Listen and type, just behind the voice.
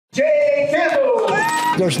Campbell.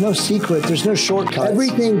 There's no secret. There's no shortcut.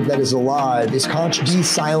 Everything that is alive is conscious. Be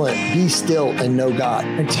silent, be still, and know God.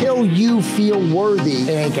 Until you feel worthy, it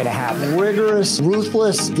ain't going to happen. Rigorous,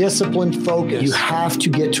 ruthless, disciplined focus. You have to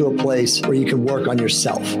get to a place where you can work on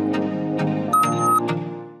yourself.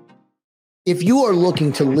 If you are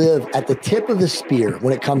looking to live at the tip of the spear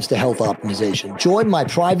when it comes to health optimization, join my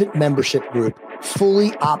private membership group,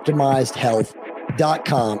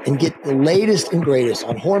 𝑓ullyoptimizedhealth.com, and get the latest and greatest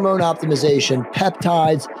on hormone optimization,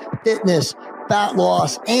 peptides, fitness, fat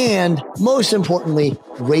loss, and most importantly,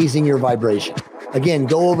 raising your vibration. Again,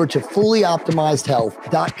 go over to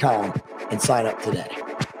𝑓ullyoptimizedhealth.com and sign up today.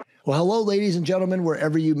 Well, hello, ladies and gentlemen,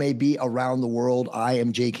 wherever you may be around the world. I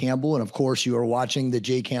am Jay Campbell, and of course, you are watching the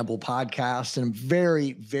Jay Campbell podcast. And I'm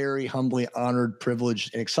very, very humbly honored,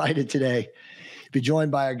 privileged, and excited today to be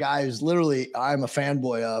joined by a guy who's literally, I'm a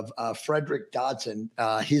fanboy of, Frederick Dodson.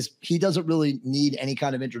 He doesn't really need any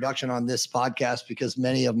kind of introduction on this podcast because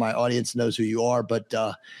many of my audience knows who you are, but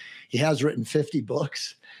he has written 50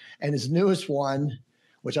 books, and his newest one,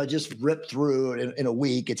 which I just ripped through in a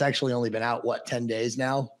week, it's actually only been out, 10 days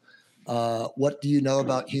now? What do you know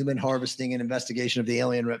about human harvesting and investigation of the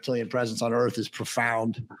alien reptilian presence on Earth is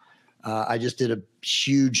profound. I just did a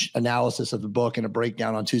huge analysis of the book and a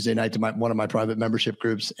breakdown on Tuesday night to one of my private membership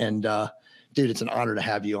groups. And dude, it's an honor to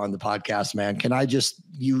have you on the podcast, man. Can I just,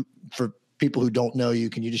 for people who don't know you,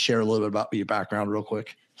 can you just share a little bit about your background real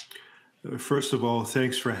quick? First of all,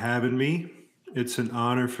 thanks for having me. It's an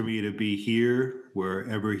honor for me to be here,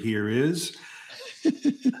 wherever here is.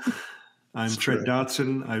 I'm Fred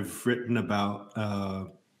Dodson. I've written about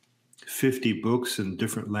 50 books in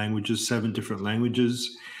different languages, 7 different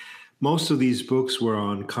languages. Most of these books were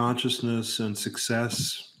on consciousness and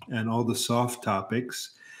success and all the soft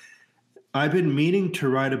topics. I've been meaning to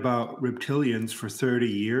write about reptilians for 30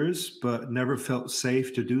 years, but never felt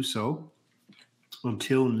safe to do so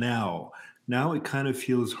until now. Now it kind of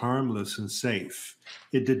feels harmless and safe.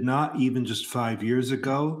 It did not even just 5 years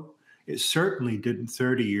ago. It certainly didn't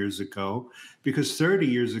 30 years ago, because 30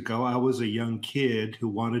 years ago, I was a young kid who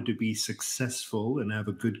wanted to be successful and have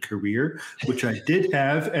a good career, which I did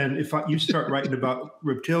have. And if you start writing about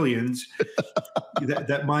reptilians,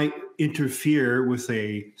 that might interfere with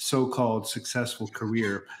a so-called successful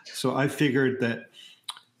career. So I figured that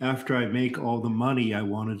after I make all the money I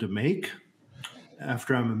wanted to make,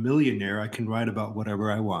 after I'm a millionaire, I can write about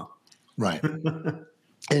whatever I want. Right.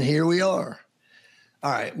 And here we are.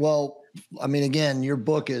 All right. Well, I mean, again, your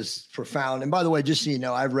book is profound. And by the way, just so you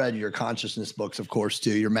know, I've read your consciousness books, of course,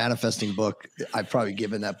 too. Your manifesting book, I've probably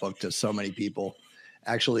given that book to so many people.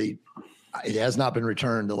 Actually, it has not been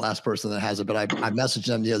returned, the last person that has it, but I messaged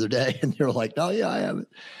them the other day and they were like, oh, yeah, I have it.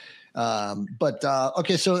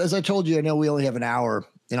 Okay. So as I told you, I know we only have an hour,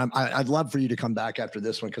 and I'd love for you to come back after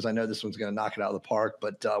this one because I know this one's going to knock it out of the park,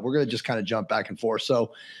 but we're going to just kind of jump back and forth.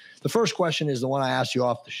 So the first question is the one I asked you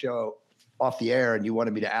off the air, and you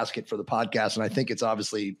wanted me to ask it for the podcast. And I think it's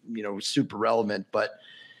obviously, super relevant, but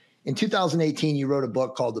in 2018, you wrote a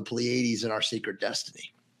book called The Pleiades and Our Secret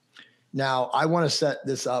Destiny. Now I want to set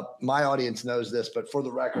this up. My audience knows this, but for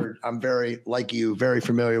the record, I'm very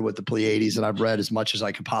familiar with the Pleiades, and I've read as much as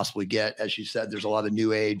I could possibly get. As you said, there's a lot of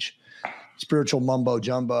new age spiritual mumbo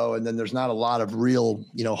jumbo, and then there's not a lot of real,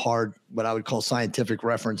 hard, what I would call scientific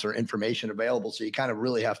reference or information available. So you kind of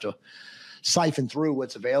really have to siphon through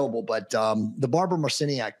what's available. But the Barbara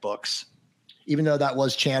Marciniak books, even though that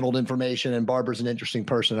was channeled information and Barbara's an interesting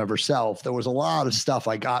person of herself, there was a lot of stuff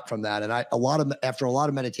I got from that. And after a lot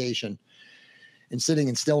of meditation and sitting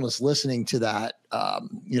in stillness, listening to that,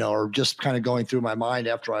 or just kind of going through my mind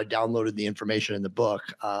after I downloaded the information in the book.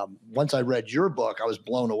 Once I read your book, I was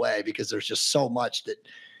blown away because there's just so much that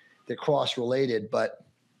cross-related. But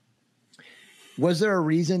was there a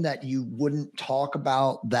reason that you wouldn't talk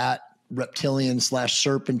about that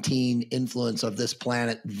reptilian/serpentine influence of this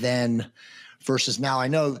planet then versus now? I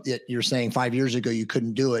know that you're saying 5 years ago you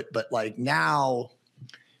couldn't do it, but like now,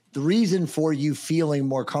 the reason for you feeling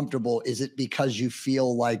more comfortable, is it because you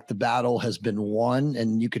feel like the battle has been won?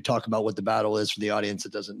 And you could talk about what the battle is for the audience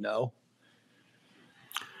that doesn't know.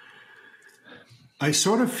 I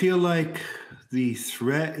sort of feel like the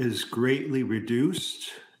threat is greatly reduced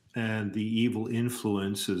and the evil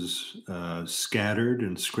influence is scattered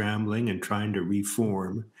and scrambling and trying to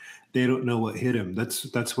reform. They don't know what hit them.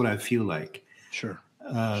 That's what I feel like. Sure.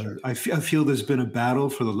 I feel there's been a battle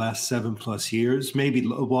for the last 7+ years,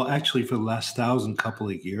 actually for the last 1,000 couple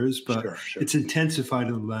of years, but sure. It's intensified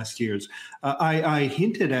in the last years. I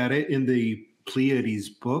hinted at it in the Pleiades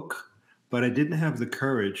book, but I didn't have the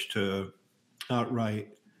courage to outright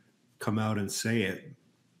come out and say it.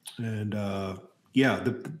 And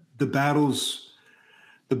the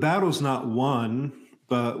the battle's not won,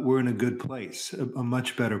 but we're in a good place, a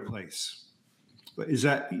much better place. Is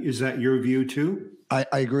that your view too? I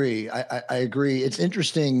agree. I agree. It's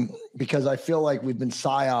interesting because I feel like we've been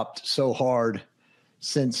psyoped so hard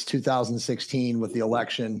since 2016 with the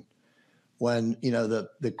election, when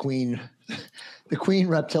the queen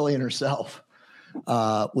reptilian herself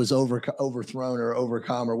was overthrown or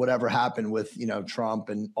overcome or whatever happened with Trump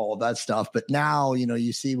and all of that stuff. But now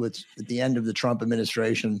you see what's at the end of the Trump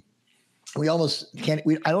administration. We almost can't.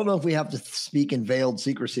 I don't know if we have to speak in veiled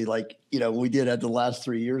secrecy like we did at the last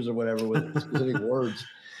 3 years or whatever with specific words.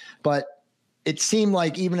 But it seemed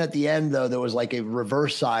like even at the end, though, there was like a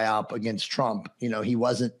reverse psyop against Trump.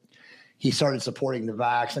 He started supporting the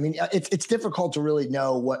vax. I mean, it's difficult to really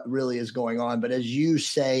know what really is going on. But as you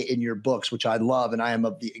say in your books, which I love, and I am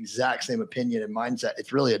of the exact same opinion and mindset,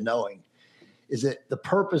 it's really a knowing, is that the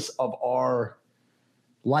purpose of our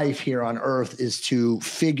life here on earth is to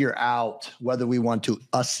figure out whether we want to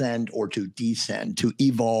ascend or to descend, to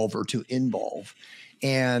evolve or to involve.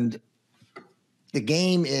 And the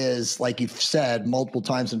game is, like you've said multiple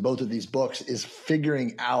times in both of these books, is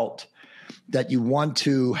figuring out that you want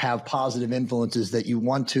to have positive influences, that you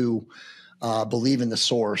want to believe in the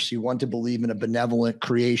source. You want to believe in a benevolent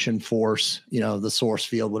creation force, the source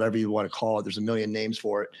field, whatever you want to call it. There's a million names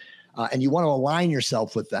for it. And you want to align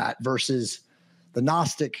yourself with that versus the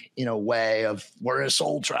Gnostic, way of we're in a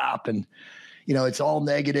soul trap and, it's all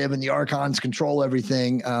negative and the archons control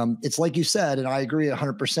everything. It's like you said, and I agree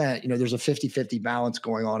 100%, there's a 50-50 balance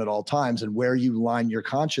going on at all times, and where you line your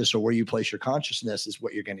conscious or where you place your consciousness is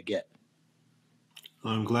what you're going to get.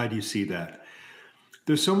 I'm glad you see that.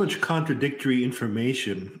 There's so much contradictory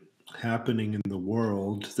information happening in the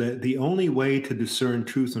world that the only way to discern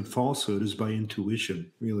truth and falsehood is by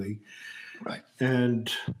intuition, really. Right. And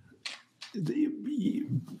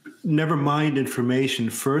never mind information.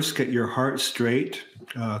 First, get your heart straight,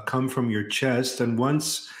 come from your chest. And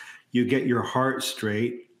once you get your heart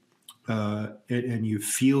straight and you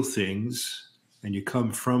feel things and you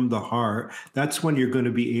come from the heart, that's when you're going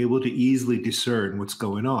to be able to easily discern what's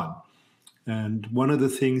going on. And one of the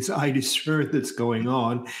things I discern that's going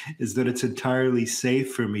on is that it's entirely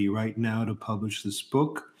safe for me right now to publish this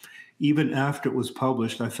book. Even after it was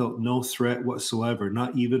published, I felt no threat whatsoever,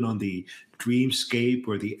 not even on the dreamscape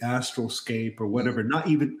or the astralscape or whatever. Not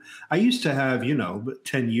even, I used to have,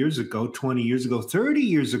 10 years ago, 20 years ago, 30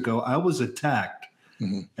 years ago, I was attacked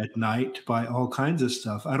at night by all kinds of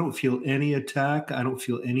stuff. I don't feel any attack. I don't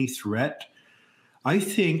feel any threat. I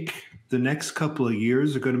think the next couple of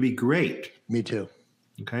years are going to be great. Me too.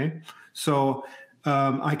 Okay. So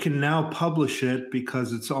I can now publish it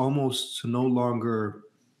because it's almost no longer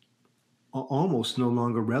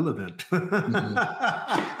relevant.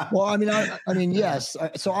 Well, I mean, yes.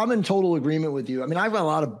 So I'm in total agreement with you. I mean, I've got a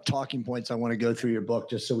lot of talking points I want to go through your book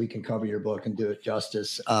just so we can cover your book and do it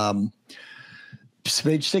justice.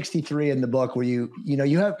 Page 63 in the book where you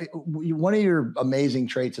have one of your amazing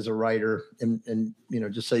traits as a writer, and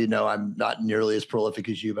just so you know, I'm not nearly as prolific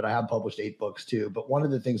as you, but I have published 8 books too. But one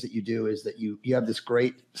of the things that you do is that you have this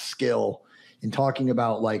great skill in talking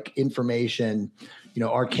about like information,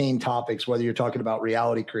 arcane topics, whether you're talking about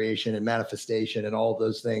reality creation and manifestation and all of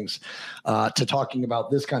those things, to talking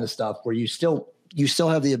about this kind of stuff where you still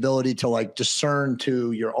have the ability to like discern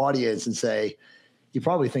to your audience and say, you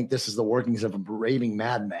probably think this is the workings of a raving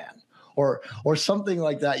madman or something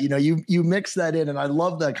like that. You mix that in, and I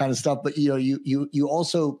love that kind of stuff, but you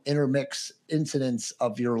also intermix incidents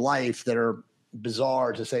of your life that are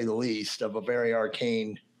bizarre, to say the least, of a very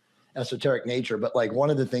arcane, esoteric nature. But like one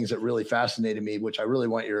of the things that really fascinated me, which I really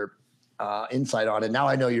want your insight on, and now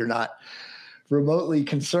I know you're not remotely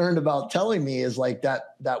concerned about telling me, is like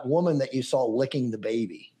that woman that you saw licking the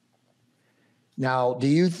baby. Now, do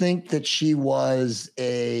you think that she was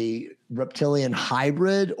a reptilian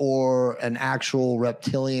hybrid or an actual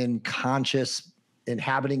reptilian conscious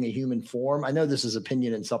inhabiting a human form? I know this is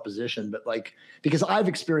opinion and supposition, but like, because I've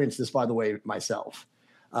experienced this, by the way, myself.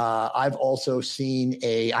 I've also seen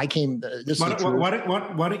why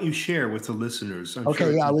don't you share with the listeners?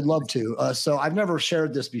 I would love to. So I've never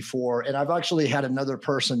shared this before, and I've actually had another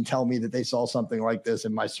person tell me that they saw something like this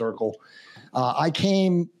in my circle.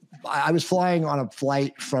 I was flying on a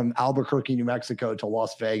flight from Albuquerque, New Mexico to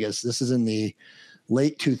Las Vegas. This is in the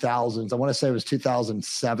late 2000s. I want to say it was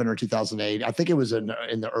 2007 or 2008. I think it was in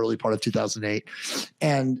the early part of 2008.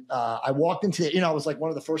 And I walked into I was like one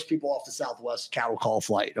of the first people off the Southwest cattle call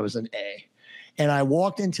flight. I was an A. And I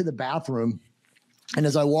walked into the bathroom. And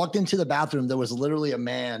as I walked into the bathroom, there was literally a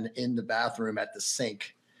man in the bathroom at the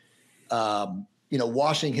sink.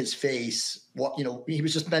 washing his face. He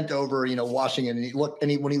was just bent over, washing it. And he looked,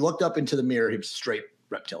 when he looked up into the mirror, he was straight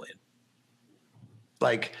reptilian.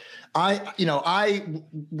 Like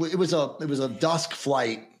it was a dusk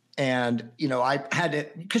flight, and I had to,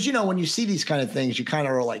 because when you see these kind of things, you kind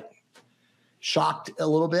of are like shocked a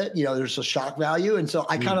little bit. There's a shock value, and so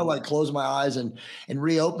I kind of like closed my eyes and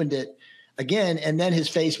reopened it again, and then his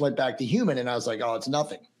face went back to human, and I was like, oh, it's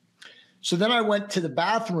nothing. So then I went to the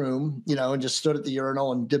bathroom, and just stood at the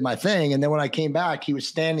urinal and did my thing. And then when I came back, he was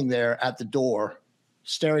standing there at the door,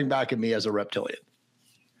 staring back at me as a reptilian.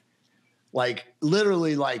 Like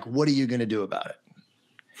literally, like, what are you going to do about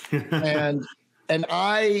it? and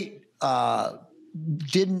I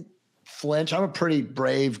didn't flinch. I'm a pretty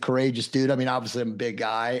brave, courageous dude. I mean, obviously I'm a big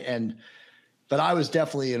guy, but I was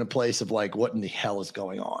definitely in a place of like, what in the hell is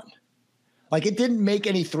going on? Like, it didn't make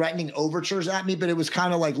any threatening overtures at me, but it was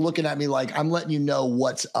kind of like looking at me like, I'm letting you know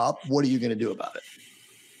what's up. What are you going to do about it?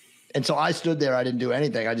 And so I stood there. I didn't do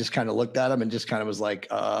anything. I just kind of looked at him and just kind of was like,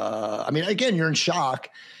 again, you're in shock.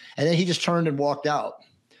 And then he just turned and walked out.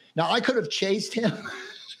 Now, I could have chased him,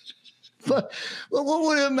 but what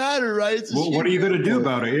would it matter, right? What are you going to do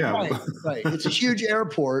about it? Yeah. Right. It's a huge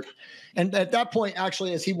airport. And at that point,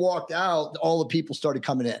 actually, as he walked out, all the people started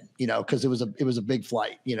coming in, because it was a big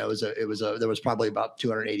flight. There was probably about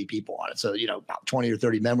 280 people on it. So, about 20 or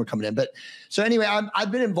 30 men were coming in. But so anyway,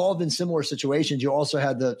 I've been involved in similar situations. You also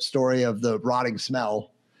had the story of the rotting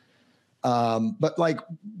smell. But like,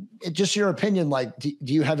 just your opinion, like, do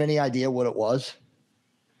you have any idea what it was?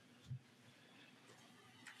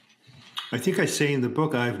 I think I say in the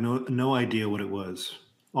book, I have no idea what it was.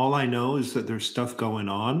 All I know is that there's stuff going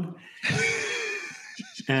on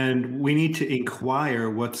and we need to inquire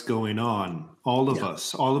what's going on. All of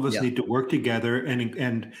us need to work together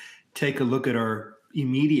and take a look at our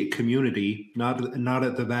immediate community, not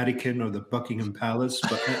at the Vatican or the Buckingham Palace,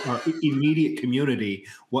 but at our immediate community.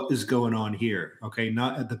 What is going on here? Okay.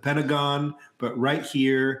 Not at the Pentagon, but right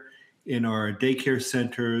here in our daycare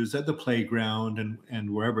centers, at the playground and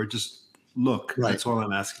wherever. Just look. Right. That's all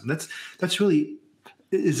I'm asking. That's really,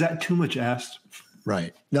 is that too much asked?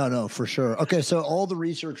 Right. No, for sure. Okay. So all the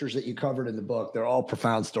researchers that you covered in the book, they're all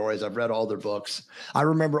profound stories. I've read all their books. I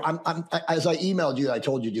remember as I emailed you, I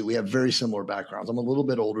told you, we have very similar backgrounds. I'm a little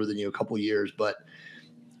bit older than you, a couple of years, but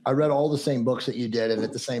I read all the same books that you did. And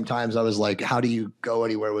at the same times I was like, how do you go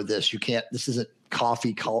anywhere with this? This isn't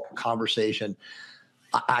coffee conversation.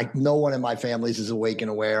 No one in my families is awake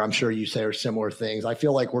and aware. I'm sure you say similar things. I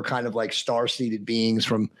feel like we're kind of like star-seeded beings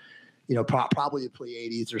from, probably the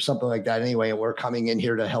Pleiades or something like that anyway. And we're coming in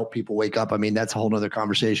here to help people wake up. I mean, that's a whole nother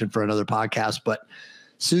conversation for another podcast. But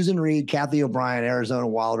Susan Reed, Kathy O'Brien, Arizona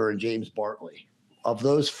Wilder, and James Bartley, of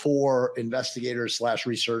those 4 investigators /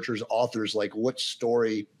 researchers, authors, like, what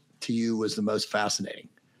story to you was the most fascinating?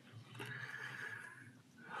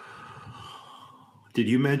 Did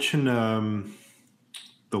you mention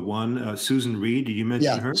the one, Susan Reed? Did you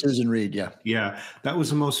mention her? Susan Reed, yeah. Yeah, that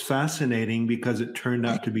was the most fascinating because it turned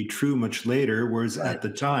out to be true much later, whereas at the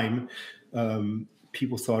time,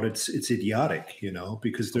 people thought it's idiotic,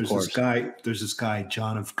 because there's this guy,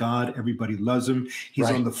 John of God. Everybody loves him. He's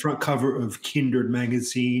on the front cover of Kindred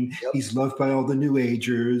magazine. Yep. He's loved by all the New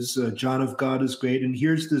Agers. John of God is great. And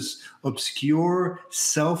here's this obscure,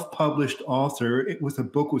 self-published author with a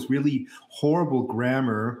book with really horrible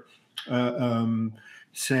grammar,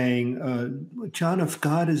 saying John of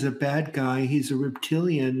God is a bad guy. He's a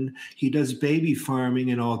reptilian. He does baby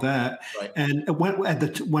farming and all that. Right. And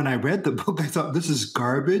when I read the book, I thought, this is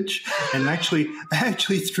garbage, and I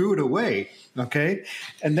actually threw it away. Okay,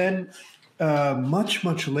 and then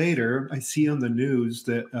much later, I see on the news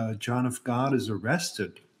that John of God is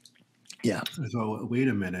arrested. Yeah. I thought, wait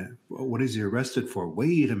a minute. What is he arrested for?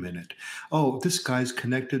 Wait a minute. Oh, this guy's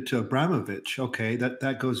connected to Abramovich. Okay,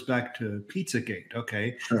 that goes back to Pizzagate.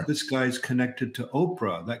 Okay, sure. This guy's connected to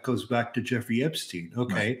Oprah. That goes back to Jeffrey Epstein.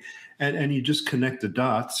 Okay, right. and you just connect the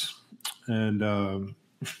dots, and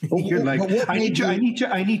you're like, I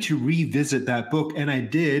need to revisit that book, and I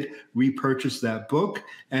did repurchase that book,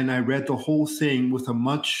 and I read the whole thing with a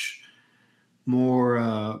much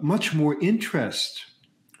more interest.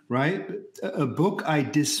 Right? A book I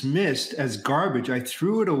dismissed as garbage, I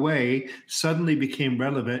threw it away, suddenly became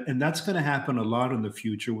relevant. And that's going to happen a lot in the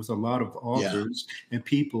future with a lot of authors and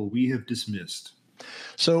people we have dismissed.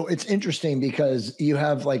 So it's interesting because you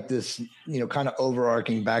have like this, kind of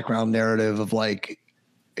overarching background narrative of like,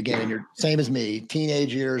 again, you're same as me,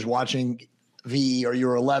 teenage years, watching V or you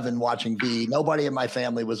were 11 watching V. Nobody in my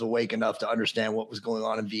family was awake enough to understand what was going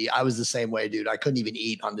on in V. I was the same way, dude. I couldn't even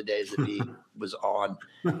eat on the days that V was on.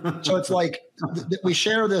 So it's like we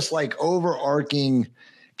share this like overarching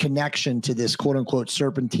connection to this quote unquote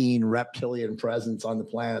serpentine reptilian presence on the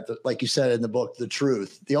planet. That, like you said in the book, the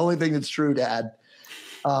truth, the only thing that's true, Dad.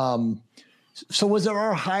 So was it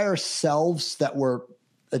our higher selves that were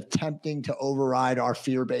attempting to override our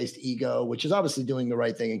fear-based ego, which is obviously doing the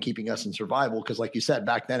right thing and keeping us in survival? Because like you said,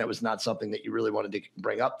 back then it was not something that you really wanted to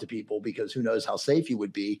bring up to people because who knows how safe you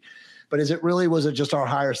would be. But was it just our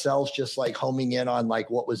higher selves just like homing in on like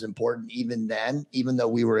what was important even then, even though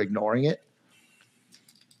we were ignoring it?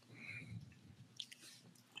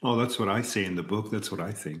 Oh, that's what I say in the book. That's what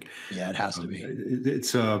I think. Yeah, it has to be.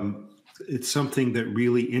 It's something that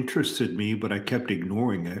really interested me, but I kept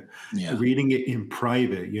ignoring it, reading it in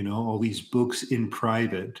private, all these books in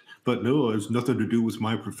private, but no, it has nothing to do with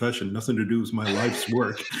my profession, nothing to do with my life's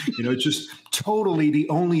work. It's just totally the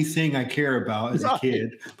only thing I care about as a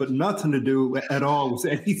kid, but nothing to do at all with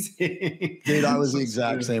anything. Dude, I was the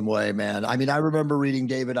exact same way, man. I mean, I remember reading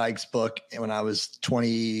David Icke's book when I was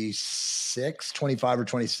 25 or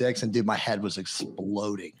 26, and dude, my head was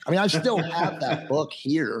exploding. I mean, I still have that book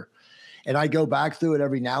here. And I go back through it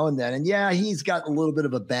every now and then. And yeah, he's got a little bit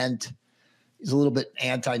of a bent. He's a little bit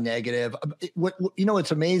anti-negative.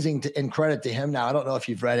 It's amazing and credit to him now. I don't know if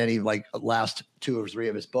you've read any like last 2 or 3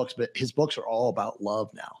 of his books, but his books are all about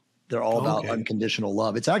love now. They're all about unconditional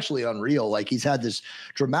love. It's actually unreal. Like he's had this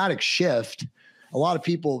dramatic shift. A lot of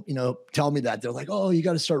people, tell me that they're like, oh, you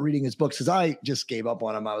got to start reading his books. Cause I just gave up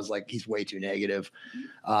on him. I was like, he's way too negative.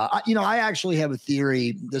 I actually have a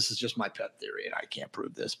theory. This is just my pet theory and I can't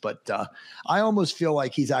prove this, but I almost feel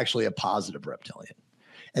like he's actually a positive reptilian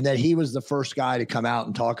and that he was the first guy to come out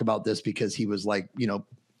and talk about this because he was like, it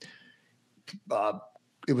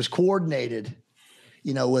was coordinated,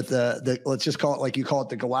 with the let's just call it like you call it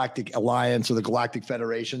the Galactic Alliance or the Galactic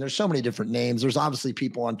Federation. There's so many different names. There's obviously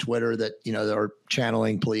people on Twitter that, that are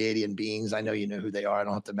channeling Pleiadian beings. I know you know who they are. I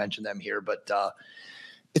don't have to mention them here, but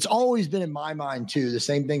it's always been in my mind too, the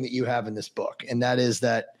same thing that you have in this book. And that is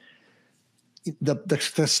that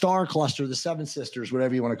the star cluster, the 7 sisters,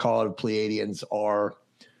 whatever you want to call it, of Pleiadians are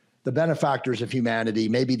the benefactors of humanity,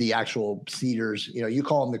 maybe the actual seeders. You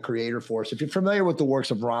call them the creator force. If you're familiar with the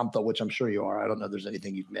works of Ramtha, which I'm sure you are, I don't know if there's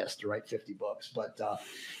anything you've missed to write 50 books, but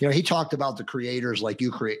he talked about the creators like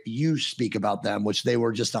you speak about them, which they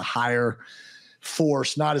were just a higher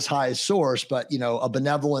force, not as high as source, but a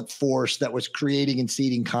benevolent force that was creating and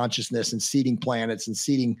seeding consciousness and seeding planets and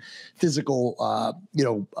seeding physical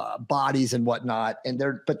bodies and whatnot. And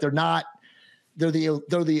they're not. They're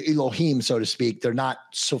the Elohim, so to speak. They're not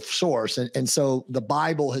source. And so the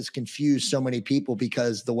Bible has confused so many people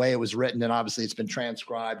because the way it was written, and obviously it's been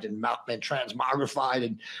transcribed and transmogrified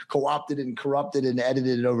and co-opted and corrupted and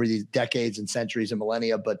edited over these decades and centuries and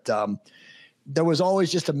millennia. But there was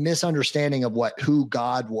always just a misunderstanding of who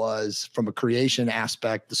God was from a creation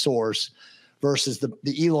aspect, the source, versus the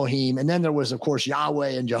Elohim. And then there was, of course,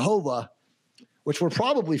 Yahweh and Jehovah, which were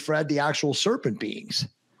probably, Fred, the actual serpent beings.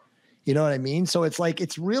 You know what I mean? So it's like,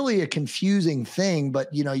 it's really a confusing thing,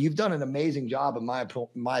 but you've done an amazing job in my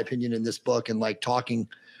opinion in this book and like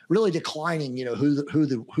really declining, who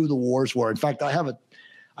the wars were. In fact, I have an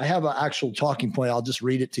actual talking point. I'll just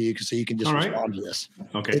read it to you so you can just respond to this.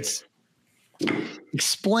 Okay. It's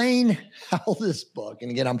explain how this book, and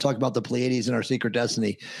again, I'm talking about the Pleiades and our secret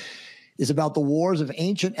destiny, is about the wars of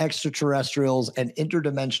ancient extraterrestrials and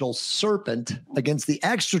interdimensional serpent against the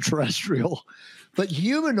extraterrestrial but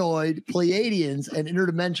humanoid Pleiadians and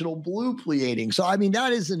interdimensional blue Pleiadians. So, I mean,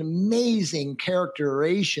 that is an amazing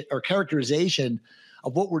characterization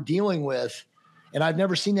of what we're dealing with. And I've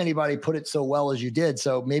never seen anybody put it so well as you did.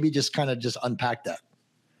 So maybe just unpack that.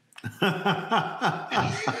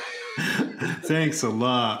 Thanks a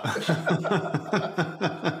lot.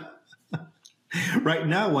 Right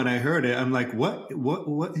now, when I heard it, I'm like,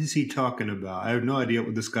 what is he talking about? I have no idea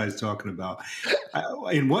what this guy's talking about.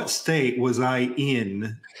 In what state was I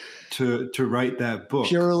in to write that book?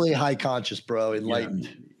 Purely high conscious, bro, enlightened.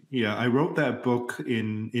 Yeah, I wrote that book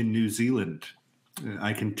in New Zealand.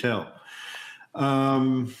 I can tell.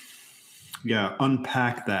 Unpack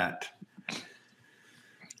that.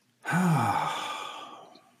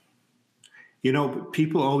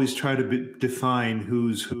 People always try to define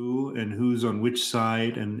who's who and who's on which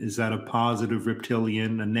side. And is that a positive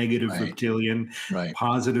reptilian, a negative reptilian,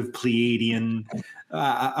 positive Pleiadian?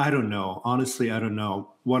 I don't know. Honestly, I don't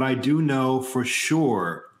know. What I do know for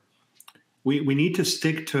sure, we need to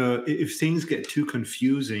stick to, if things get too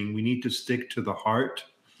confusing, we need to stick to the heart.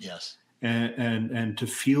 Yes. and to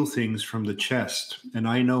feel things from the chest. And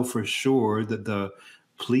I know for sure that the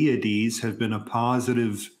Pleiades have been a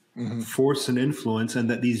positive force and influence, and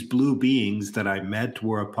that these blue beings that I met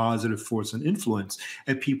were a positive force and influence.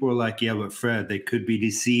 And people are like, yeah, but Fred, they could be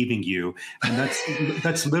deceiving you. And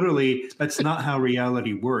that's not how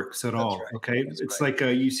reality works at all. Right. Okay. It's like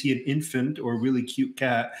you see an infant or a really cute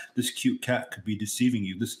cat. This cute cat could be deceiving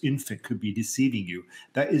you. This infant could be deceiving you.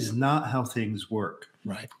 That is not how things work.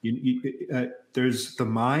 Right. There's the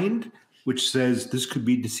mind, which says this could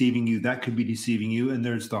be deceiving you, that could be deceiving you. And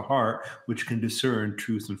there's the heart, which can discern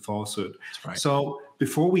truth and falsehood. Right. So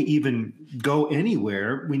before we even go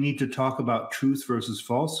anywhere, we need to talk about truth versus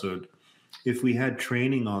falsehood. If we had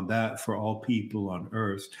training on that for all people on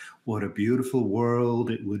earth, what a beautiful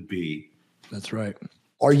world it would be. That's right.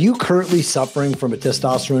 Are you currently suffering from a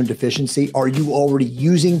testosterone deficiency? Are you already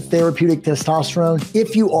using therapeutic testosterone?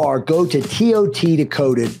 If you are, go to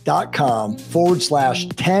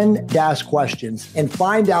totdecoded.com/10-questions and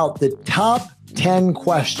find out the top 10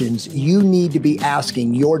 questions you need to be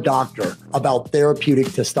asking your doctor about therapeutic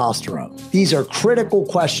testosterone. These are critical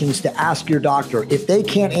questions to ask your doctor. If they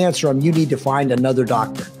can't answer them, you need to find another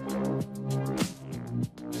doctor.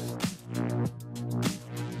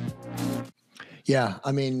 Yeah,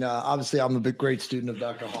 I mean, obviously, I'm a great student of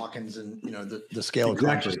Dr. Hawkins and the scale of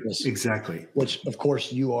consciousness. Exactly. Which, of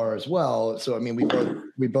course, you are as well. So, I mean, we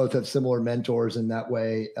both have similar mentors in that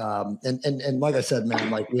way. And like I said, man,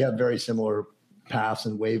 like we have very similar paths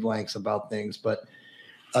and wavelengths about things. But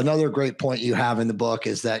another great point you have in the book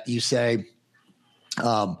is that you say,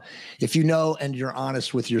 if you know and you're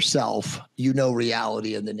honest with yourself, you know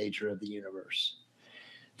reality and the nature of the universe.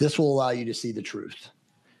 This will allow you to see the truth.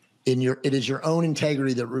 It is your own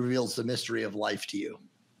integrity that reveals the mystery of life to you.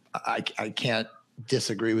 I can't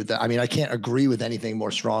disagree with that. I mean, I can't agree with anything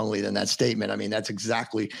more strongly than that statement. I mean, that's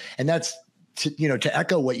exactly, and that's to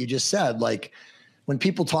echo what you just said. Like when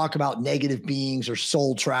people talk about negative beings or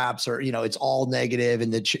soul traps, or it's all negative,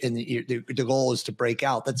 and the goal is to break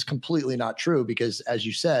out. That's completely not true, because as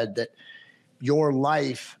you said, that your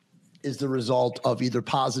life is the result of either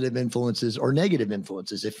positive influences or negative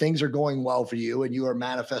influences. If things are going well for you and you are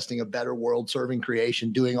manifesting a better world, serving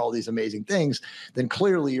creation, doing all these amazing things, then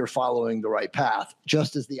clearly you're following the right path.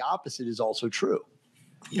 Just as the opposite is also true.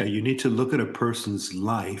 Yeah, you need to look at a person's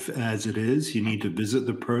life as it is. You need to visit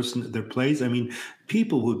the person at their place. I mean,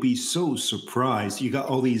 people would be so surprised. You got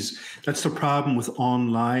all these, that's the problem with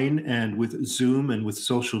online and with Zoom and with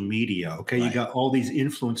social media. Okay. Right. You got all these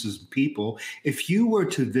influences of people. If you were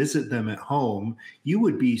to visit them at home, you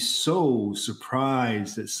would be so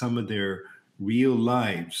surprised at some of their real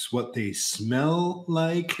lives, what they smell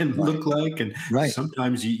like and look like. And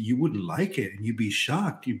sometimes you wouldn't like it and you'd be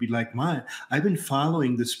shocked. You'd be like, I've been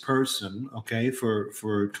following this person, okay,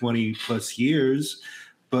 for 20 plus years,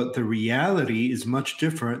 but the reality is much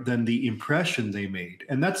different than the impression they made.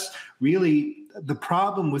 And that's really the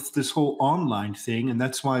problem with this whole online thing. And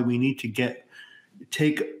that's why we need to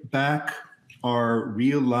take back our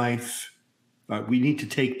real life. We need to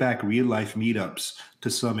take back real life meetups to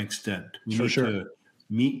some extent. We need to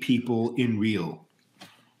meet people in real.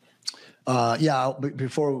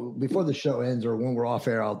 Before the show ends, or when we're off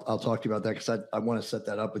air, I'll talk to you about that, because I want to set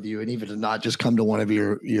that up with you, and even to not just come to one of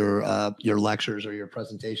your lectures or your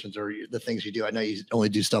presentations or the things you do. I know you only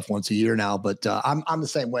do stuff once a year now, but I'm the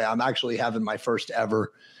same way. I'm actually having my first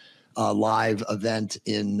ever live event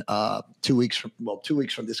in 2 weeks from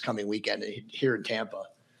this coming weekend here in Tampa.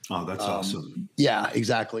 Oh, that's awesome. Yeah,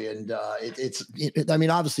 exactly. And I mean,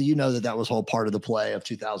 obviously, that was whole part of the play of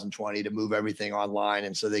 2020 to move everything online.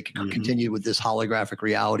 And so they could continue with this holographic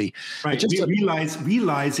reality. Right. Just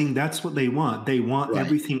realizing that's what they want. They want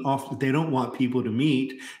everything off. They don't want people to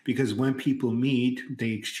meet, because when people meet, they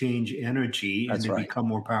exchange energy and they become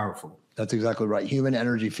more powerful. That's exactly right. Human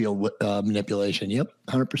energy field manipulation. Yep.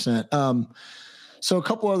 100%. So a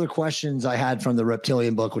couple other questions I had from the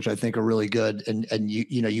Reptilian book, which I think are really good. And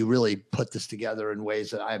you really put this together in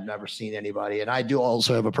ways that I have never seen anybody. And I do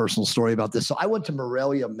also have a personal story about this. So I went to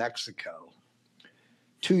Morelia, Mexico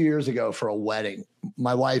 2 years ago for a wedding.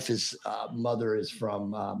 My wife's mother is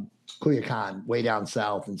from 𝘼𝙗𝙤𝙪𝙩, way down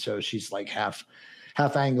south. And so she's like half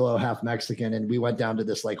Anglo, half Mexican. And we went down to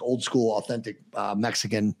this like old school, authentic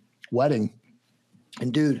Mexican wedding.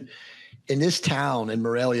 And dude, in this town in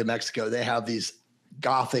Morelia, Mexico, they have these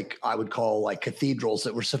Gothic, I would call like cathedrals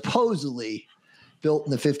that were supposedly built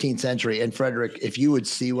in the 15th century. And Frederick, if you would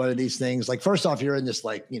see one of these things, like first off, you're in this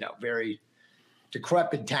like, very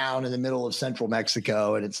decrepit town in the middle of central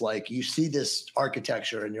Mexico. And it's like, you see this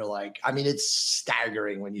architecture and you're like, I mean, it's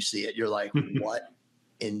staggering when you see it. You're like, what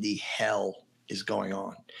in the hell is going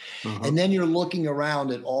on. Uh-huh. And then you're looking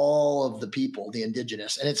around at all of the people, the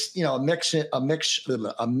indigenous, and it's, you know, a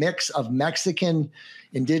mix of Mexican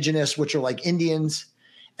indigenous, which are like Indians.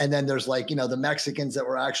 And then there's like, you know, the Mexicans that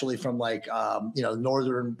were actually from like, you know,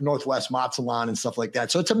 Northwest Mazatlan and stuff like that.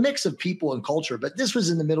 So it's a mix of people and culture. But this was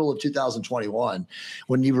in the middle of 2021,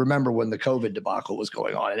 when you remember when the COVID debacle was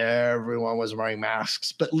going on and everyone was wearing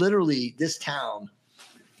masks. But literally this town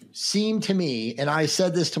seemed to me, and I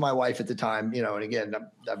said this to my wife at the time, you know, and again,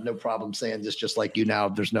 I have no problem saying this just like you now,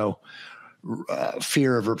 there's no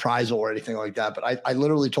fear of reprisal or anything like that. But I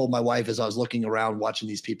literally told my wife as I was looking around, watching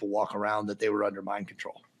these people walk around, that they were under mind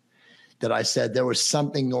control. That I said there was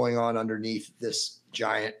something going on underneath this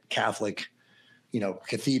giant Catholic, you know,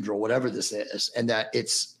 cathedral, whatever this is, and that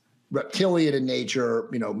it's reptilian in nature,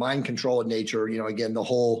 you know, mind control in nature, you know, again, the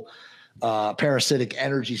whole parasitic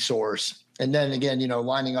energy source. And then again, you know,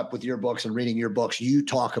 lining up with your books and reading your books, you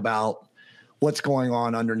talk about what's going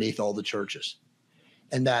on underneath all the churches.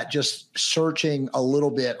 And that just searching a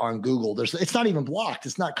little bit on Google, it's not even blocked.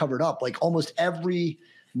 It's not covered up. Like almost every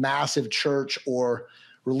massive church or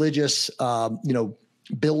religious, you know,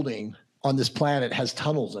 building on this planet has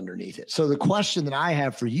tunnels underneath it. So the question that I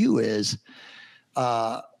have for you is,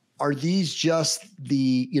 are these just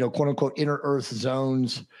the, you know, quote unquote inner earth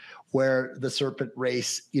zones where the serpent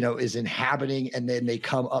race, you know, is inhabiting, and then they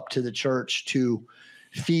come up to the church to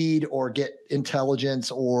feed or get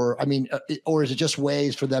intelligence, or, I mean, or is it just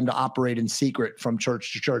ways for them to operate in secret from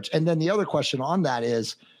church to church? And then the other question on that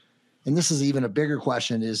is, and this is even a bigger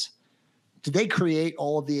question, is, did they create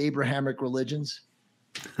all of the Abrahamic religions?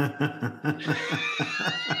 I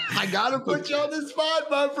gotta put you on the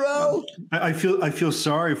spot, my bro. I feel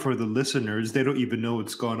sorry for the listeners. They don't even know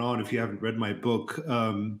what's going on if you haven't read my book.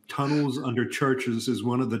 Tunnels under churches is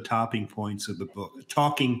one of the talking points of the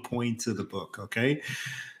book. Okay.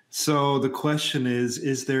 So the question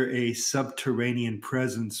is there a subterranean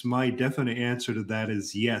presence? My definite answer to that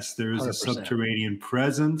is yes, there is 100%. A subterranean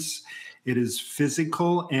presence. It is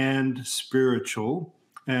physical and spiritual.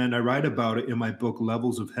 And I write about it in my book,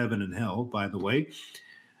 Levels of Heaven and Hell, by the way.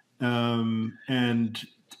 And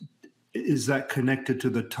is that connected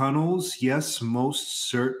to the tunnels? Yes, most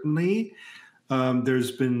certainly. I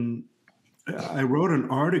wrote an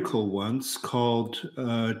article once called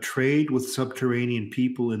Trade with Subterranean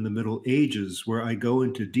People in the Middle Ages, where I go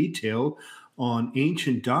into detail on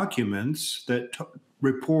ancient documents that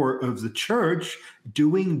report of the church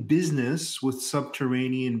doing business with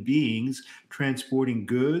subterranean beings, transporting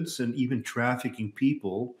goods and even trafficking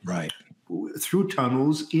people through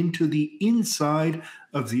tunnels into the inside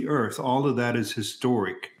of the earth. All of that is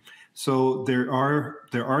historic. So there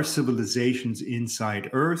are civilizations inside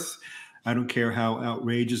Earth. I don't care how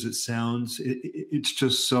outrageous it sounds. It's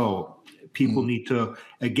just so. People need to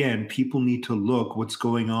look what's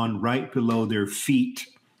going on right below their feet.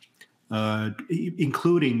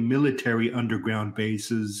 Including military underground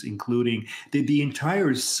bases, including the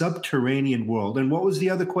entire subterranean world. And what was the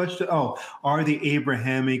other question? Oh, are the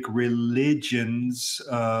Abrahamic religions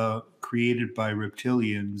created by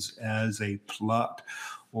reptilians as a plot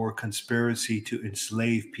or conspiracy to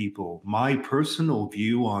enslave people? My personal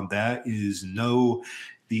view on that is no.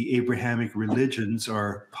 The Abrahamic religions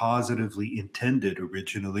are positively intended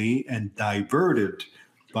originally and diverted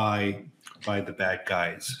by the bad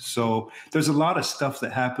guys. So there's a lot of stuff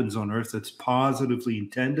that happens on Earth that's positively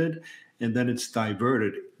intended, and then it's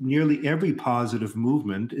diverted. Nearly every positive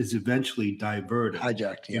movement is eventually diverted.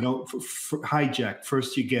 Hijacked, yeah. You know, hijacked.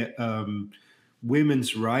 First you get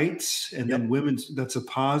women's rights, and then that's a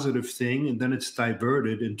positive thing, and then it's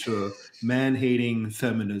diverted into man-hating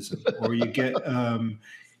feminism. Or you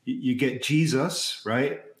get Jesus,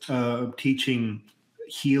 right, teaching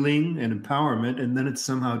healing and empowerment, and then it's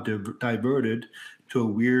somehow diverted to a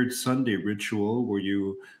weird Sunday ritual where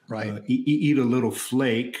you eat a little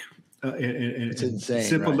flake and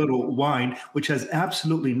sip a little wine, which has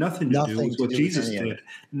absolutely nothing to do with what Jesus did.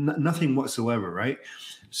 Nothing whatsoever, right?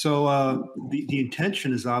 So the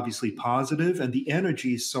intention is obviously positive, and the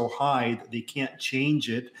energy is so high that they can't change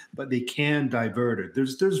it, but they can divert it.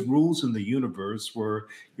 There's rules in the universe where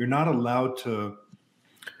you're not allowed to.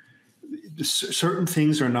 Certain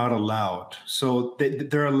things are not allowed, so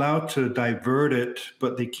they're allowed to divert it,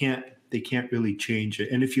 but they can't really change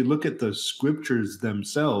it. And if you look at the scriptures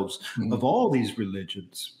themselves of all these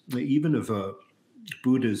religions, even of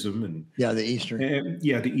Buddhism and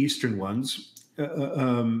the Eastern ones,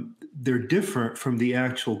 they're different from the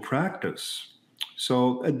actual practice.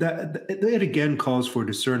 So that it again calls for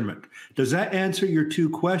discernment. Does that answer your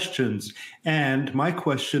two questions? And my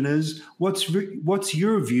question is, what's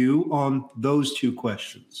your view on those two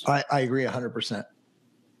questions? I agree 100%.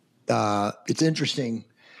 It's interesting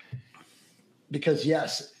because,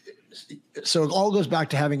 yes, so it all goes back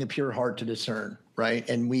to having a pure heart to discern, right?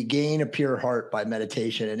 And we gain a pure heart by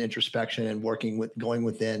meditation and introspection and going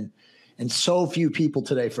within. And so few people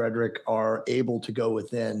today, Frederick, are able to go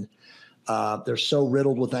within. They're so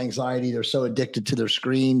riddled with anxiety. They're so addicted to their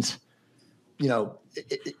screens. You know,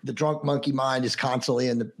 the drunk monkey mind is constantly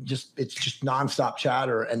it's just nonstop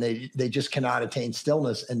chatter, and they just cannot attain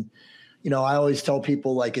stillness. And, you know, I always tell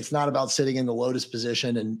people, like, it's not about sitting in the lotus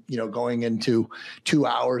position and, you know, going into 2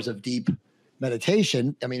 hours of deep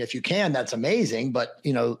meditation. I mean, if you can, that's amazing. But,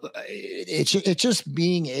 you know, it's just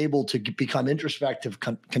being able to become introspective,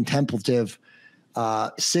 contemplative,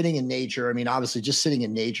 sitting in nature. I mean, obviously just sitting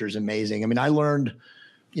in nature is amazing. I mean, I learned,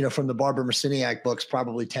 you know, from the Barbara Marciniak books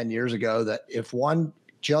probably 10 years ago that if one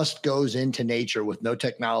just goes into nature with no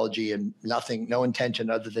technology and nothing, no intention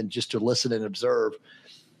other than just to listen and observe,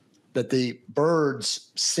 that the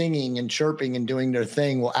birds singing and chirping and doing their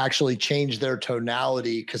thing will actually change their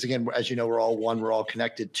tonality. Because again, as you know, we're all one, we're all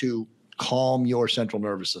connected, to calm your central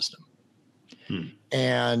nervous system.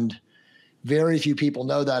 And very few people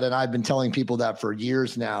know that. And I've been telling people that for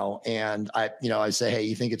years now. And I say, hey,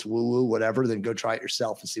 you think it's woo woo, whatever, then go try it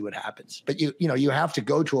yourself and see what happens. But you have to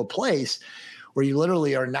go to a place where you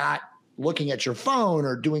literally are not looking at your phone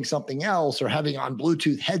or doing something else or having on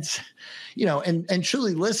Bluetooth heads, you know, and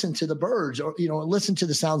truly listen to the birds, or, you know, listen to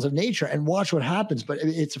the sounds of nature and watch what happens. But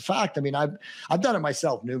it's a fact. I mean, I've done it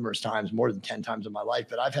myself numerous times, more than 10 times in my life,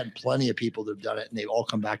 but I've had plenty of people that have done it, and they all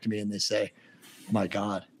come back to me and they say, oh my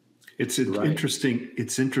God. It's interesting.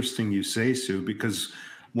 It's interesting you say, Sue, because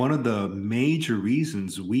one of the major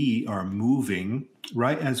reasons we are moving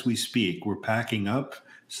right as we speak, we're packing up,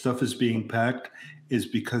 stuff is being packed, is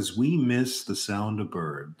because we miss the sound of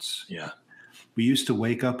birds. Yeah. We used to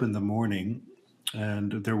wake up in the morning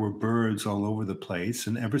and there were birds all over the place.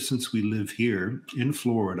 And ever since we live here in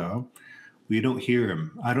Florida, we don't hear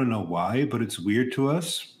them. I don't know why, but it's weird to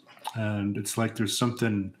us. And it's like there's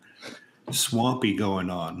something swampy going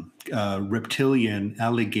on, reptilian,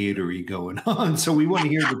 alligator-y going on. So we want to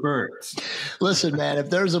hear the birds. Listen, man, if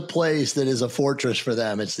there's a place that is a fortress for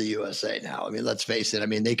them, it's the USA now. I mean, let's face it. I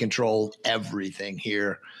mean, they control everything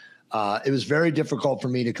here. It was very difficult for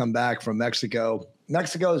me to come back from Mexico.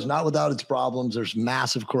 Mexico is not without its problems. There's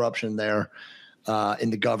massive corruption there in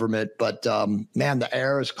the government. But, man, the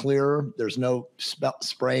air is clearer. There's no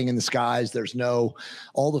spraying in the skies.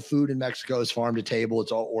 All the food in Mexico is farm to table.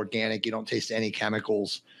 It's all organic. You don't taste any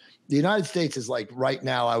chemicals. The United States is like right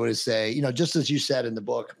now, I would say, you know, just as you said in the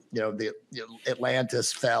book,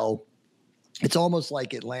 Atlantis fell. It's almost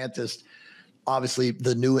like Atlantis, obviously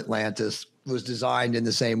the new Atlantis was designed in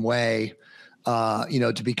the same way,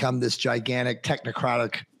 to become this gigantic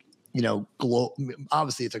technocratic,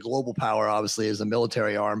 obviously it's a global power, obviously as a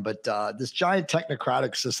military arm, but this giant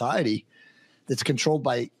technocratic society that's controlled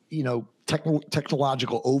by,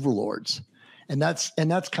 technological overlords. And that's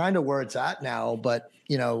kind of where it's at now. But,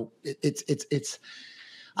 it's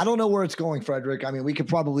I don't know where it's going, Frederick. I mean, we could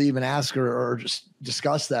probably even ask her or just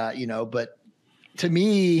discuss that, but to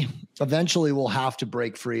me, eventually we'll have to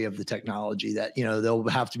break free of the technology that, there'll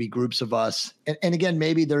have to be groups of us. And again,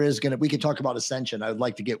 maybe we could talk about ascension. I would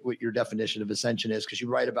like to get what your definition of ascension is, because you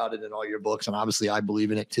write about it in all your books. And obviously I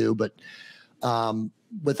believe in it too. But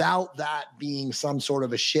without that being some sort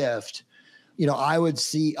of a shift, I would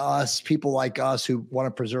see people like us who want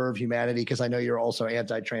to preserve humanity, because I know you're also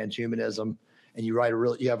anti-transhumanism, and you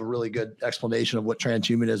have a really good explanation of what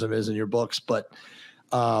transhumanism is in your books. But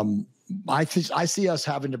I see us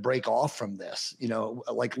having to break off from this,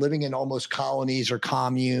 like living in almost colonies or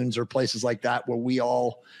communes or places like that, where we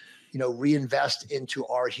all, reinvest into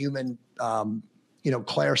our human,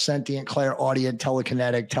 clairsentient, clairaudient,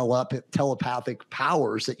 telekinetic, telepathic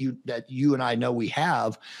powers that you and I know we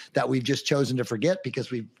have, that we've just chosen to forget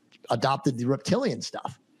because we've adopted the reptilian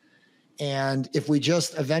stuff. And if we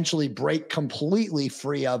just eventually break completely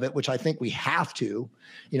free of it, which I think we have to,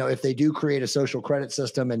 if they do create a social credit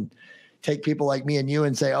system and take people like me and you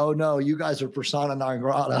and say, oh no, you guys are persona non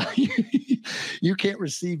grata. You can't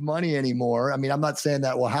receive money anymore. I mean, I'm not saying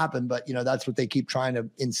that will happen, but that's what they keep trying to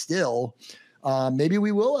instill. Maybe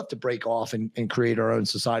we will have to break off and create our own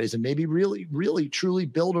societies, and maybe really, really, truly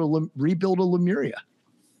rebuild a Lemuria.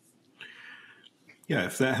 Yeah,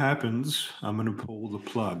 if that happens, I'm going to pull the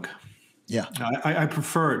plug. Yeah. I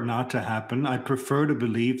prefer it not to happen. I prefer to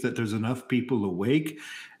believe that there's enough people awake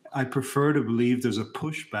I prefer to believe there's a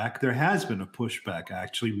pushback. There has been a pushback,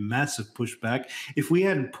 actually, massive pushback. If we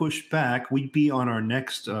hadn't pushed back, we'd be on our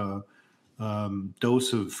next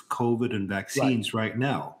dose of COVID and vaccines right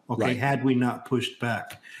now. Okay, Right. had we not pushed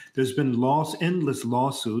back, there's been endless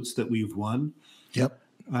lawsuits that we've won. Yep.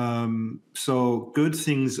 So good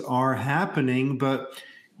things are happening, but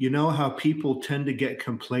you know how people tend to get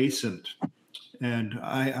complacent. And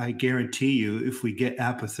I guarantee you, if we get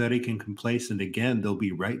apathetic and complacent again, they'll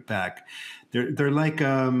be right back. They're like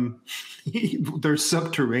they're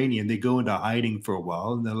subterranean. They go into hiding for a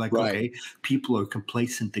while, and they're like, okay, people are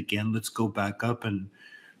complacent again. Let's go back up and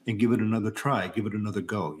give it another try, give it another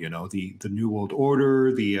go. You know, the New World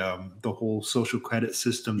Order, the whole social credit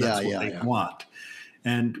system. That's what they want.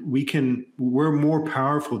 And we're more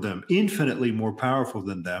powerful than them, infinitely more powerful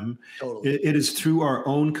than them. Totally. It is through our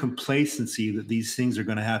own complacency that these things are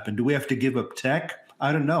going to happen. Do we have to give up tech?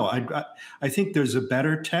 I don't know. I think there's a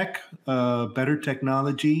better technology.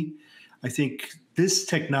 I think this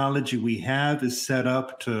technology we have is set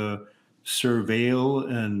up to surveil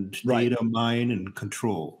and data mine and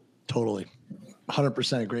control. Totally.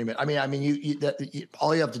 100% agreement. I mean,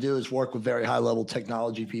 all you have to do is work with very high level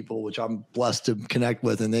technology people, which I'm blessed to connect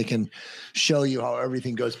with, and they can show you how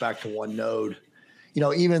everything goes back to one node. You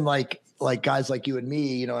know, even like guys like you and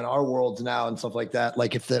me, you know, in our worlds now and stuff like that.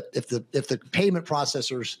 Like if the payment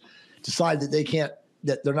processors decide that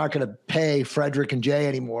they're not going to pay Frederick and Jay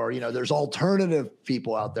anymore, you know, there's alternative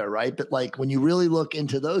people out there, right? But like when you really look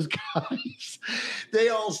into those guys, they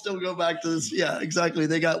all still go back to this. Yeah, exactly.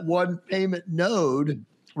 They got one payment node,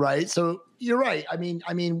 right? So you're right. I mean,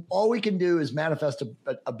 all we can do is manifest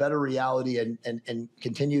a better reality and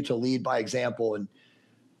continue to lead by example and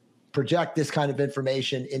project this kind of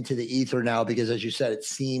information into the ether now, because as you said, it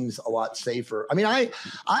seems a lot safer. I mean, I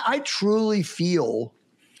truly feel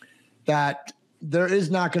that there is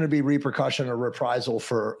not going to be repercussion or reprisal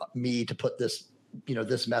for me to put this, you know,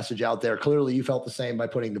 this message out there. Clearly you felt the same by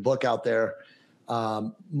putting the book out there.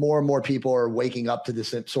 More and more people are waking up to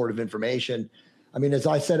this sort of information. I mean, as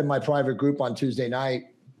I said in my private group on Tuesday night,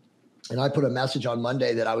 and I put a message on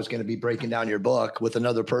Monday that I was going to be breaking down your book with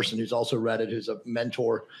another person who's also read it, who's a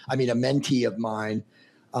mentee of mine.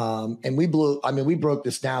 And we broke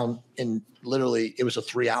this down in literally, it was a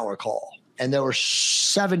 3-hour call. And there were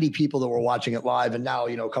 70 people that were watching it live. And now,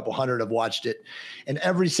 you know, a couple hundred have watched it. And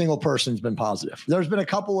every single person's been positive. There's been a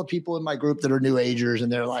couple of people in my group that are new agers,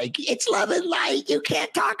 and they're like, it's love and light. You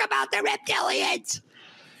can't talk about the reptilians.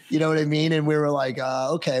 You know what I mean? And we were like,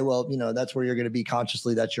 okay, well, you know, that's where you're going to be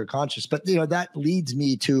consciously. That's your conscious. But, you know, that leads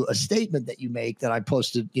me to a statement that you make that I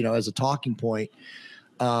posted, you know, as a talking point.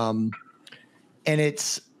 And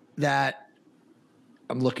it's that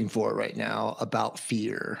I'm looking for it right now about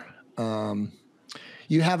fear.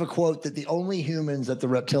 You have a quote that the only humans that the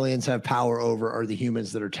reptilians have power over are the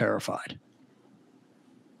humans that are terrified.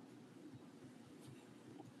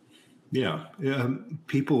 Yeah.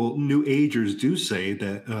 People, new agers do say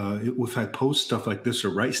that if I post stuff like this or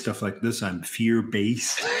write stuff like this, I'm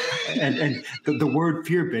fear-based. and the word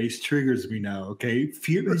fear-based triggers me now, okay?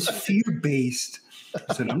 Fear is fear-based.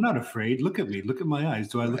 I said, I'm not afraid. Look at me. Look at my eyes.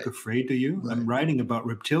 Do I look afraid to you? Right. I'm writing about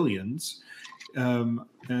reptilians.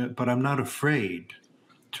 But I'm not afraid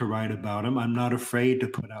to write about them. I'm not afraid to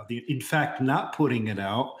put out in fact, not putting it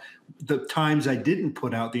out, the times I didn't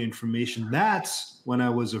put out the information, that's when I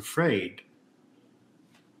was afraid.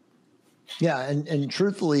 Yeah. And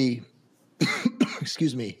truthfully,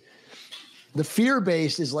 excuse me, the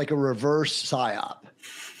fear-based is like a reverse psyop.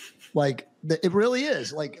 Like it really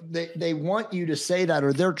is. Like they want you to say that,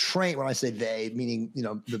 or they're trained. When I say they, meaning, you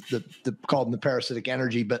know, the call them the parasitic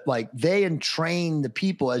energy, but like they entrain the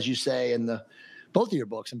people, as you say, in both of your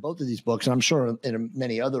books and both of these books, and I'm sure in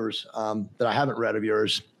many others that I haven't read of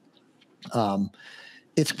yours.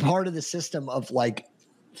 It's part of the system of like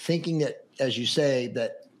thinking that, as you say,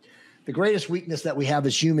 that the greatest weakness that we have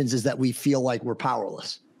as humans is that we feel like we're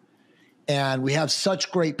powerless. And we have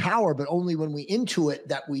such great power, but only when we intuit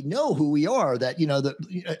that we know who we are, that, you know, that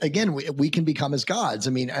again, we can become as gods.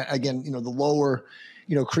 I mean, again, you know, the lower,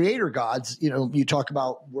 you know, creator gods, you know, you talk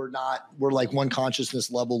about we're like one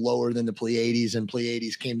consciousness level lower than the Pleiades, and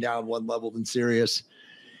Pleiades came down one level than Sirius.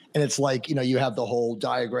 And it's like, you know, you have the whole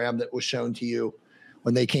diagram that was shown to you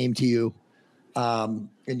when they came to you. And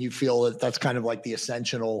you feel that that's kind of like the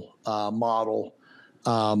ascensional model.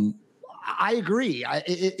 I agree.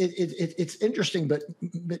 It's interesting, but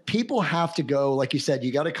people have to go, like you said,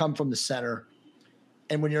 you got to come from the center.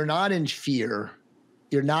 And when you're not in fear,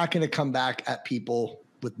 you're not going to come back at people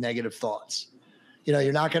with negative thoughts. You know,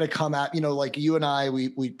 you're not going to come at, you know, like you and I,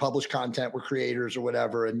 we publish content, we're creators or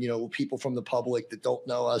whatever. And, you know, people from the public that don't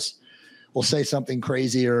know us will say something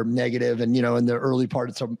crazy or negative. And, you know, in the early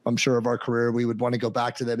parts, I'm sure, of our career, we would want to go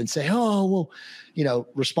back to them and say, oh, well, you know,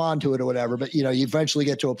 respond to it or whatever. But, you know, you eventually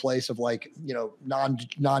get to a place of like, you know,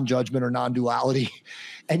 non-judgment or non-duality.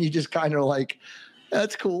 And you just kind of like,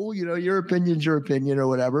 that's cool. You know, your opinion's your opinion or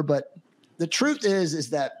whatever. But the truth is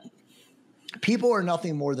that people are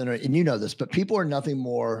nothing more than, and you know this, but people are nothing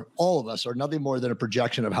more, all of us are nothing more than a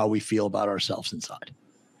projection of how we feel about ourselves inside.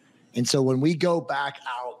 And so when we go back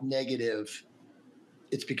out negative,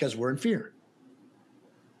 it's because we're in fear.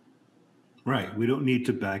 Right. We don't need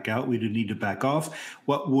to back out. We don't need to back off.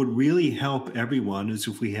 What would really help everyone is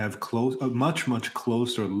if we have a much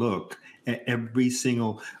closer look at every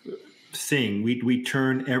single thing. We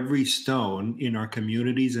turn every stone in our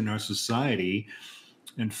communities, in our society,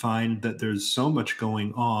 and find that there's so much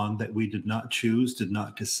going on that we did not choose, did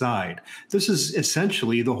not decide. This is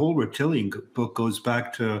essentially, the whole reptilian book goes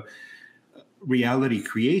back to reality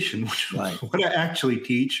creation, which right. is what I actually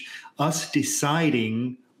teach, us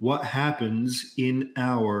deciding what happens in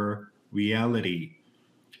our reality.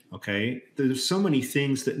 Okay? There's so many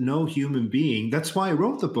things that no human being, that's why I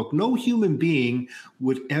wrote the book, no human being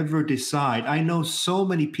would ever decide. I know so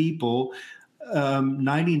many people,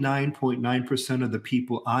 99.9% of the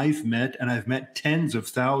people I've met, and I've met tens of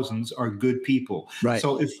thousands, are good people. Right.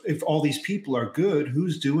 So if all these people are good,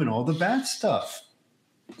 who's doing all the bad stuff?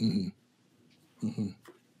 Mm-hmm. Mm-hmm.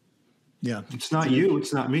 Yeah. It's not you.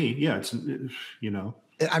 It's not me. Yeah. It's, you know.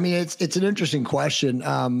 I mean, it's an interesting question.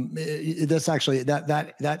 That's actually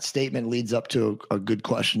that statement leads up to a good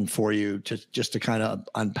question for you, just to kind of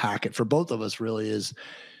unpack it for both of us. Really, is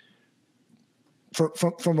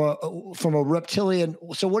from a reptilian.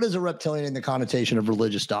 So, what is a reptilian in the connotation of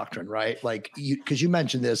religious doctrine, right? Like, because you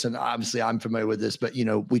mentioned this, and obviously I'm familiar with this, but you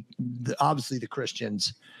know, obviously the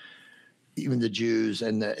Christians, even the Jews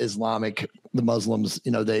and the the Muslims,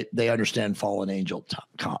 you know, they understand fallen angel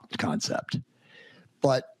concept.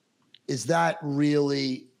 But is that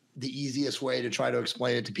really the easiest way to try to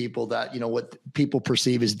explain it to people, that, you know, what people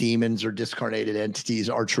perceive as demons or discarnated entities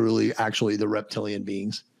are truly actually the reptilian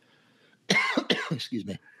beings? Excuse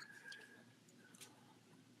me.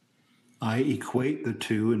 I equate the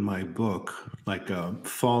two in my book, like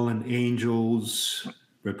fallen angels,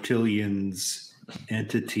 reptilians,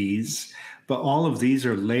 entities. But all of these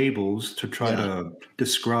are labels to try to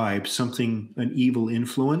describe something, an evil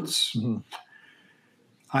influence. Mm-hmm.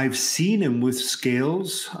 I've seen them with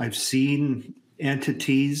scales. I've seen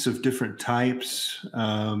entities of different types.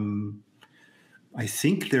 I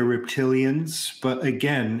think they're reptilians, but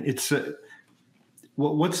again, it's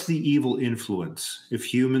what's the evil influence? If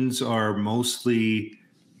humans are mostly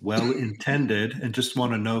well-intended and just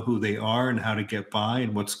want to know who they are and how to get by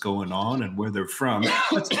and what's going on and where they're from,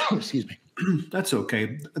 excuse me. That's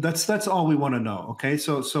okay. That's all we want to know. Okay.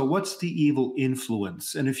 So what's the evil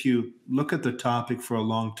influence? And if you look at the topic for a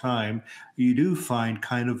long time, you do find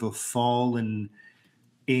kind of a fallen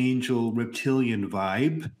angel reptilian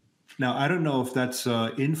vibe. Now, I don't know if that's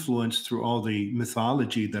influenced through all the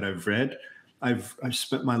mythology that I've read. I've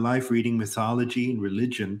spent my life reading mythology and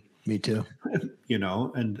religion. Me too. You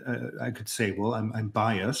know, and I could say, well, I'm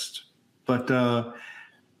biased, but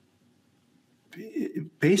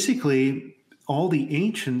basically, all the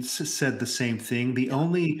ancients said the same thing.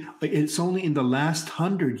 It's only in the last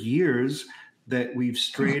 100 years that we've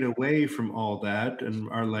strayed away from all that and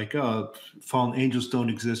are like, oh, fallen angels don't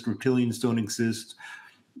exist, reptilians don't exist,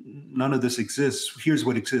 none of this exists. Here's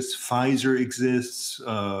what exists: Pfizer exists.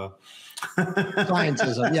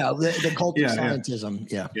 Scientism, yeah, the cult of scientism,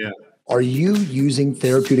 yeah. Are you using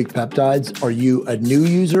therapeutic peptides? Are you a new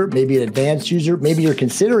user, maybe an advanced user? Maybe you're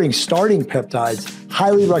considering starting peptides.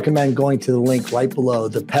 Highly recommend going to the link right below,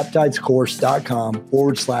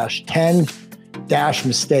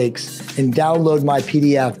 thepeptidescourse.com/10-mistakes and download my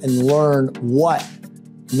PDF and learn what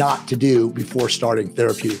not to do before starting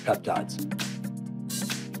therapeutic peptides.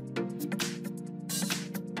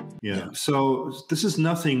 Yeah. So this is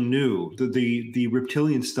nothing new. The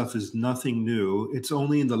reptilian stuff is nothing new. It's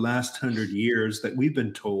only in the last 100 years that we've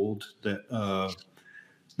been told that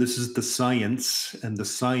this is the science, and the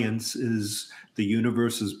science is the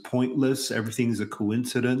universe is pointless. Everything's a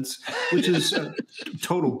coincidence, which is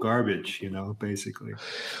total garbage, you know, basically.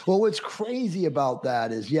 Well, what's crazy about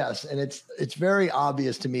that is, yes, and it's very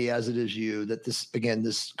obvious to me, as it is you, that this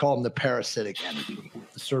call them the parasitic entity,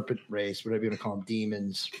 the serpent race, whatever you want to call them,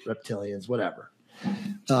 demons, reptilians, whatever.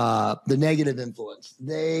 The negative influence.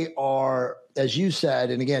 They are, as you said,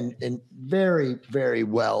 and again, and very, very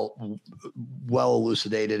well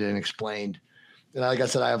elucidated and explained And like I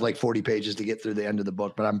said, I have like 40 pages to get through the end of the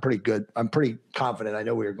book, but I'm pretty good. I'm pretty confident. I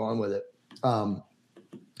know where you're going with it.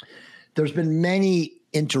 There's been many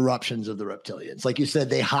interruptions of the reptilians. Like you said,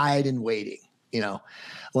 they hide in waiting.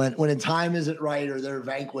 When a time isn't right or they're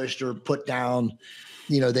vanquished or put down,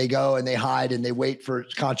 they go and they hide and they wait for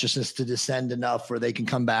consciousness to descend enough where they can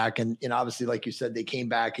come back. And obviously, like you said, they came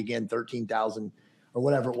back again, 13,000 or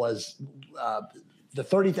whatever it was, the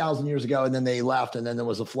 30,000 years ago, and then they left, and then there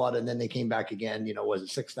was a flood, and then they came back again. Was it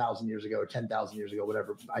 6,000 years ago or 10,000 years ago,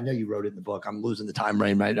 whatever? I know you wrote it in the book. I'm losing the time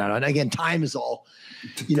frame right now. And again, time is all.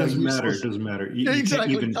 It doesn't matter. It doesn't matter. You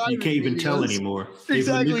can't even tell anymore. They've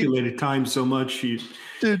manipulated time so much.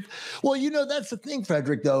 Dude. Well, that's the thing,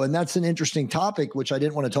 Frederick, though, and that's an interesting topic, which I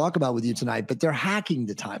didn't want to talk about with you tonight, but they're hacking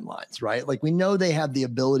the timelines, right? Like we know they have the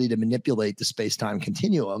ability to manipulate the space-time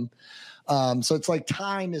continuum. So it's like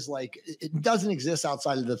time is like, it doesn't exist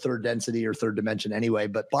outside of the third density or third dimension anyway.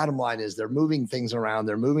 But bottom line is they're moving things around.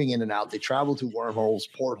 They're moving in and out. They travel through wormholes,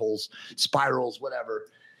 portholes, spirals, whatever.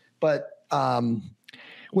 But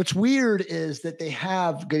what's weird is that they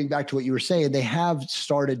have, getting back to what you were saying, they have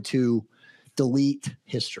started to delete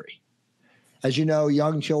history. As you know,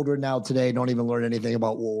 young children now today don't even learn anything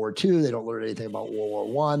about World War II. They don't learn anything about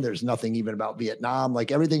World War I. There's nothing even about Vietnam.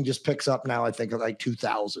 Like everything just picks up now, I think, like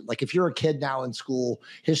 2000. Like if you're a kid now in school,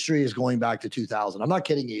 history is going back to 2000. I'm not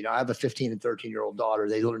kidding you. I have a 15 and 13-year-old daughter.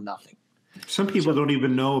 They learn nothing. Some people don't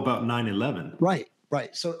even know about 9/11.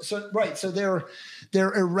 Right. So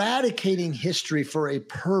they're eradicating history for a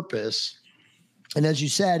purpose. And as you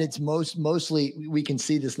said, it's mostly, we can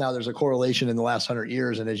see this now. There's a correlation in the last 100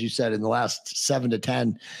 years. And as you said, in the last 7 to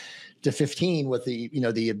 10 to 15 with the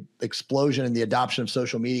explosion and the adoption of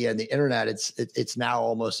social media and the internet, it's now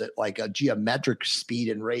almost at like a geometric speed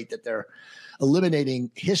and rate that they're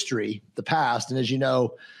eliminating history, the past. And as you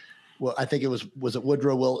know, well, I think it was it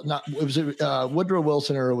Woodrow Wilson? Not, it was Woodrow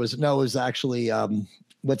Wilson, or it was actually,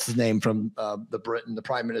 what's his name from the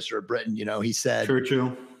Prime Minister of Britain, he said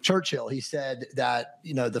Churchill, he said that,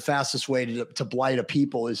 the fastest way to blight a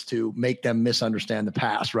people is to make them misunderstand the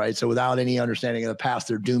past, right? So without any understanding of the past,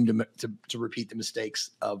 they're doomed to repeat the mistakes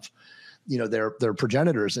of, their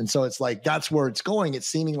progenitors. And so it's like, that's where it's going. It's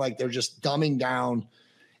seeming like they're just dumbing down.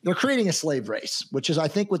 They're creating a slave race, which is, I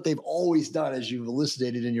think, what they've always done, as you've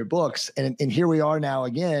elucidated in your books. And here we are now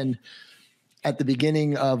again at the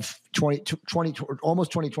beginning of 2020, almost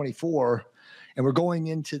 2024. And we're going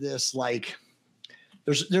into this, like,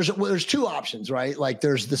 there's two options, right? Like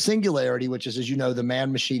there's the singularity, which is, as you know, the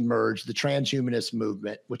man-machine merge, the transhumanist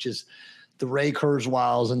movement, which is the Ray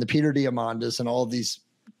Kurzweils and the Peter Diamandis and all of these,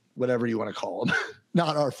 whatever you want to call them,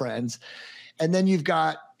 not our friends. And then you've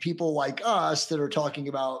got people like us that are talking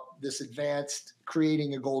about this advanced,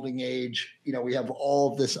 creating a golden age. We have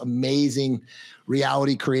all of this amazing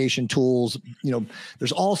reality creation tools.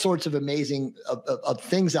 There's all sorts of amazing of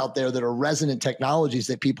things out there that are resonant technologies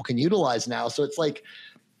that people can utilize now. So it's like,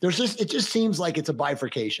 it just seems like it's a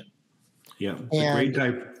bifurcation. Yeah.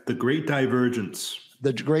 The great divergence.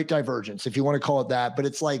 The great divergence, if you want to call it that. But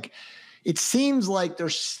it's like, it seems like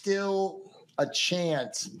there's still a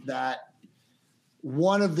chance that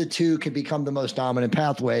one of the two could become the most dominant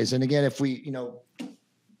pathways. And again, if we,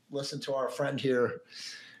 listen to our friend here,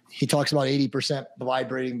 he talks about 80%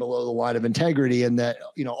 vibrating below the line of integrity, and that,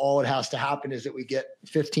 all it has to happen is that we get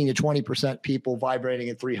 15 to 20% people vibrating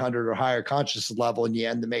at 300 or higher consciousness level, and you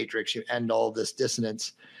end the matrix, you end all of this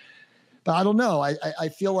dissonance. But I don't know. I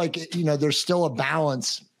feel like, there's still a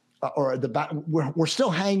balance, or we're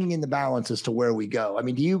still hanging in the balance as to where we go. I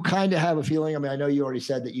mean, do you kind of have a feeling? I mean, I know you already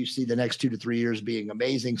said that you see the next 2 to 3 years being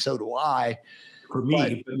amazing. So do I. For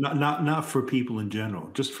me, but not for people in general,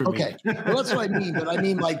 just for me. Okay. Well, that's what I mean. But I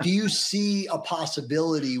mean, like, do you see a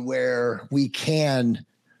possibility where we can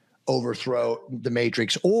overthrow the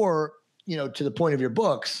matrix? Or, to the point of your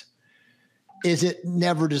books, is it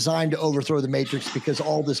never designed to overthrow the matrix, because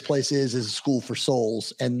all this place is a school for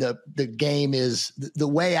souls, and the game is, the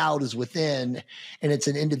way out is within, and it's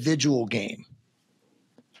an individual game?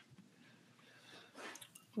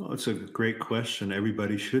 Well, it's a great question.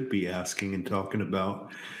 Everybody should be asking and talking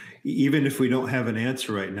about. Even if we don't have an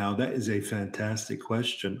answer right now, that is a fantastic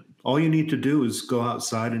question. All you need to do is go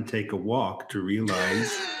outside and take a walk to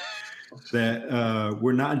realize that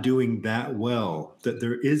we're not doing that well, that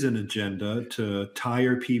there is an agenda to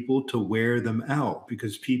tire people, to wear them out,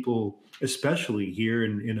 because people, especially here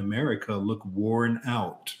in America, look worn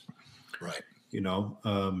out. Right.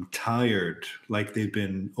 Tired, like they've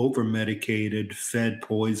been over-medicated, fed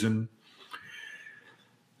poison.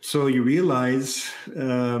 So you realize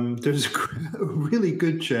there's a really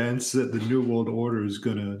good chance that the New World Order is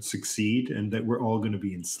going to succeed, and that we're all going to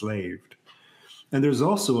be enslaved. And there's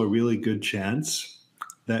also a really good chance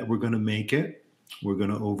that we're going to make it. We're going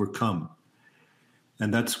to overcome.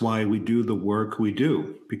 And that's why we do the work we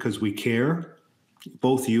do, because we care,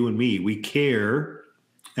 both you and me, we care,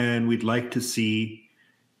 and we'd like to see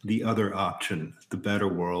the other option, the better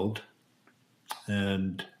world.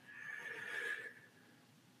 And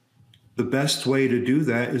the best way to do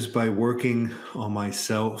that is by working on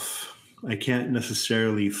myself. I can't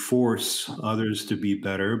necessarily force others to be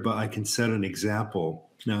better, but I can set an example.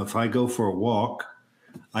 Now, if I go for a walk,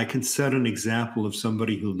 I can set an example of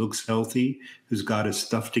somebody who looks healthy, who's got his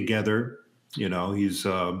stuff together. You know,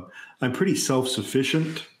 I'm pretty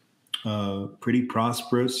self-sufficient, pretty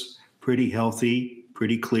prosperous, pretty healthy,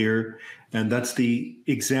 pretty clear. And that's the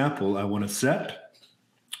example I want to set.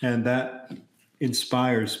 And that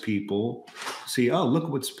inspires people to see, oh, look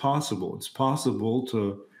what's possible. It's possible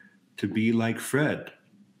to be like Fred,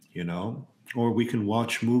 you know, or we can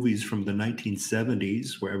watch movies from the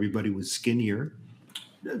 1970s where everybody was skinnier,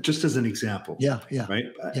 just as an example. Yeah. Right.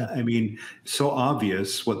 Yeah. I mean, so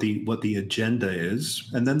obvious what the agenda is.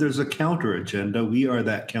 And then there's a counter agenda. We are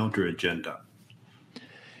that counter agenda.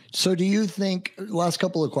 So do you think, last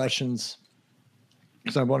couple of questions,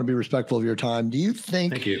 because I want to be respectful of your time. Do you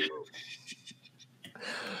think, Thank you.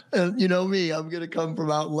 and you know me, I'm going to come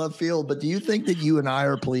from out in left field, but do you think that you and I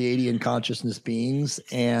are Pleiadian consciousness beings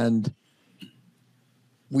and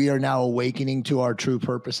we are now awakening to our true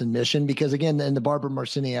purpose and mission? Because again, in the Barbara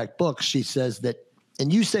Marciniak book, she says that,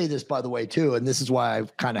 and you say this, by the way, too, and this is why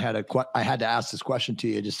I've kind of I had to ask this question to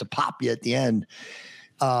you just to pop you at the end.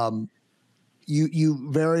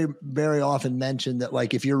 You very, very often mention that,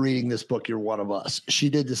 like, if you're reading this book, you're one of us. She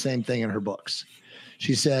did the same thing in her books.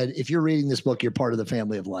 She said, if you're reading this book, you're part of the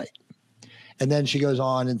family of light. And then she goes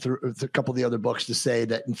on and through a couple of the other books to say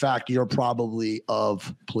that, in fact, you're probably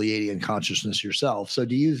of Pleiadian consciousness yourself. So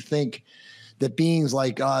do you think that beings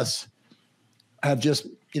like us have just,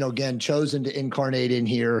 you know, again, chosen to incarnate in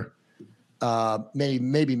here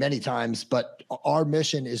maybe many times, but our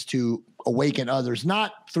mission is to awaken others,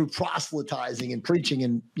 not through proselytizing and preaching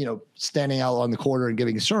and, you know, standing out on the corner and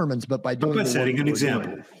giving sermons, but by doing, by setting an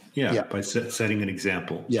example. Yeah. By setting an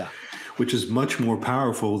example. Yeah. Which is much more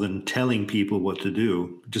powerful than telling people what to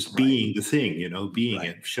do. Just being the thing, you know, being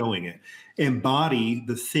it, showing it. Embody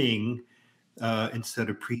the thing instead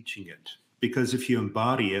of preaching it. Because if you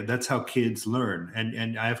embody it, that's how kids learn.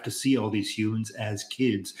 And I have to see all these humans as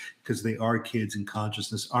kids because they are kids in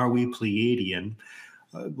consciousness. Are we Pleiadian?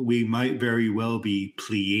 We might very well be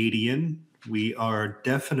Pleiadian. We are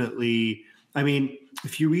definitely, I mean,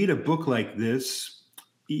 if you read a book like this,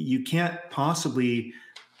 you can't possibly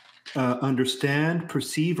understand,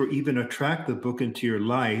 perceive, or even attract the book into your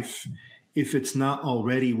life if it's not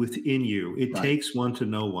already within you. It takes one to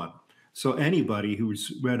know one. So anybody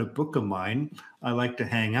who's read a book of mine, I like to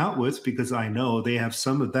hang out with because I know they have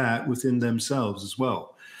some of that within themselves as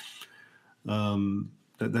well.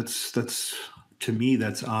 That's to me,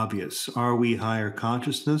 that's obvious. Are we higher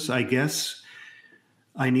consciousness? I guess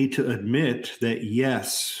I need to admit that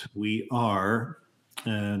yes, we are.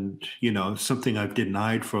 And, you know, something I've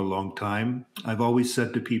denied for a long time. I've always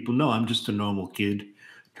said to people, no, I'm just a normal kid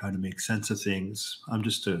trying to make sense of things. I'm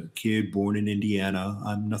just a kid born in Indiana.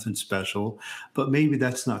 I'm nothing special. But maybe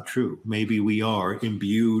that's not true. Maybe we are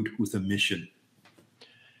imbued with a mission.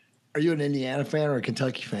 Are you an Indiana fan or a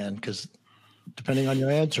Kentucky fan? Because depending on your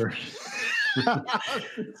answer. I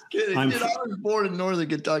was born in northern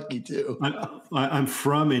Kentucky too. I'm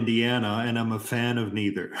from Indiana and I'm a fan of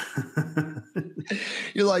neither.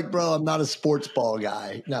 You're like, bro, I'm not a sports ball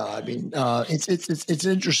guy. No, I mean, it's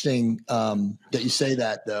interesting that you say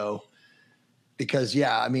that though, because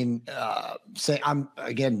I mean, I'm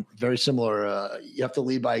again very similar. You have to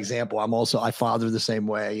lead by example. I father the same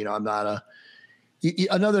way. You know, I'm not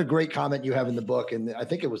another great comment you have in the book, and I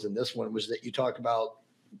think it was in this one, was that you talk about,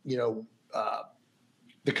 you know,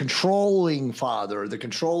 the controlling father, the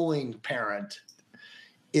controlling parent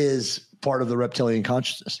is part of the reptilian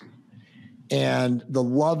consciousness. And the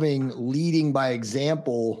loving, leading by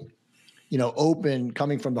example, you know, open,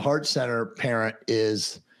 coming from the heart center parent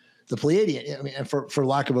is the Pleiadian. I mean, and for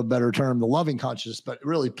lack of a better term, the loving consciousness, but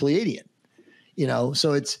really Pleiadian. You know,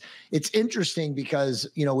 so it's interesting because,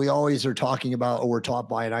 you know, we always are talking about, or we're taught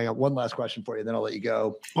by, and I got one last question for you, then I'll let you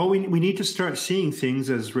go. Well, we need to start seeing things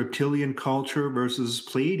as reptilian culture versus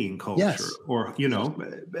Pleiadian culture. Yes. Or, you know,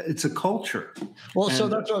 it's a culture. Well, so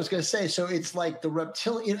that's what I was going to say. So it's like the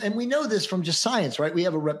reptilian, and we know this from just science, right? We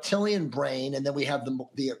have a reptilian brain, and then we have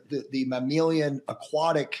the mammalian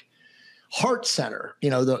aquatic heart center, you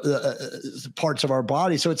know, the parts of our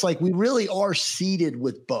body. So it's like we really are seeded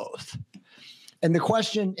with both. And the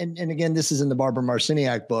question, and again, this is in the Barbara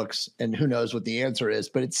Marciniak books, and who knows what the answer is,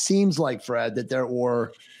 but it seems like, Fred, that there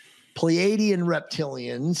were Pleiadian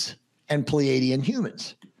reptilians and Pleiadian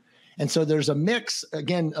humans. And so there's a mix,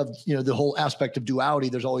 again, of, the whole aspect of duality.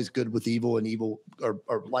 There's always good with evil and evil or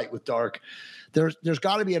light with dark. There's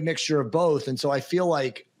got to be a mixture of both. And so I feel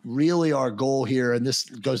like really our goal here, and this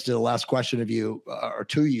goes to the last question of you or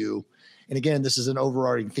to you, and again, this is an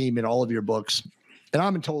overarching theme in all of your books, and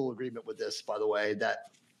I'm in total agreement with this, by the way, that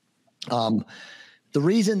the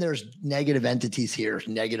reason there's negative entities here,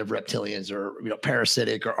 negative reptilians or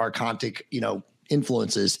parasitic or archontic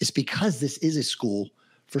influences, is because this is a school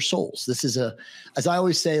for souls. This is as I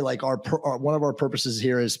always say, like one of our purposes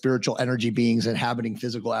here as spiritual energy beings inhabiting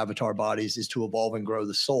physical avatar bodies is to evolve and grow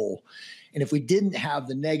the soul. And if we didn't have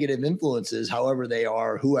the negative influences, however they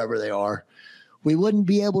are, whoever they are, we wouldn't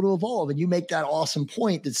be able to evolve. And you make that awesome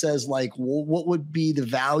point that says, like, well, what would be the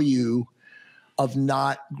value of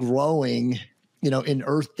not growing, in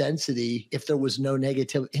earth density if there was no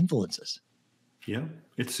negative influences? Yeah,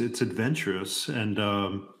 it's adventurous. And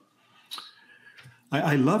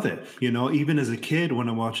I love it. Even as a kid, when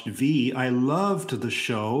I watched V, I loved the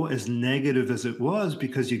show, as negative as it was,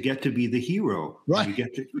 because you get to be the hero. Right. You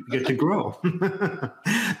get to grow.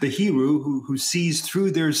 The hero who sees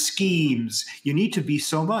through their schemes. You need to be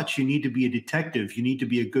so much. You need to be a detective. You need to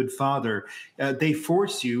be a good father. They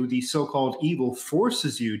force you, the so-called evil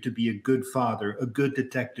forces you to be a good father, a good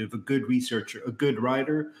detective, a good researcher, a good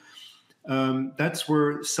writer. That's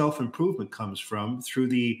where self-improvement comes from, through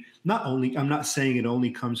I'm not saying it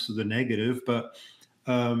only comes through the negative, but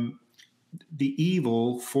the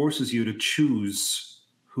evil forces you to choose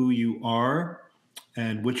who you are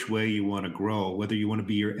and which way you want to grow, whether you want to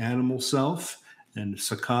be your animal self and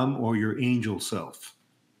succumb or your angel self.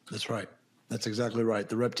 That's right. That's exactly right.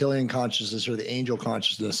 The reptilian consciousness or the angel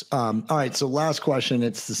consciousness. All right. So last question.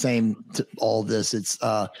 It's the same to all this. It's,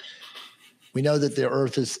 we know that the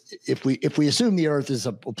earth is, if we assume the earth is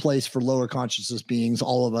a place for lower consciousness beings,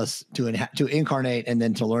 all of us to incarnate and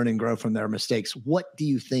then to learn and grow from their mistakes. What do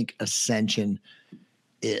you think ascension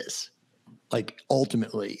is? Like,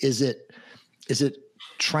 ultimately, is it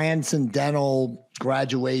transcendental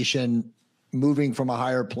graduation, moving from a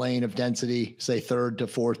higher plane of density, say third to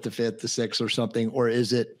fourth to fifth to sixth or something? Or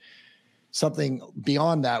is it something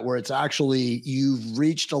beyond that, where it's actually you've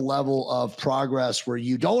reached a level of progress where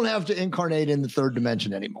you don't have to incarnate in the third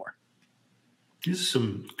dimension anymore? These are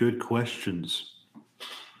some good questions.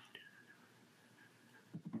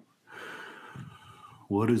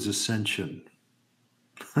 What is ascension?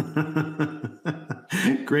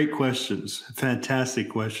 Great questions. Fantastic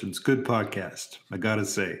questions. Good podcast, I gotta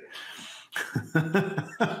say.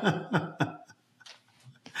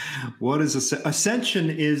 What is ascension?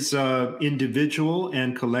 Is individual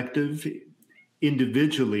and collective.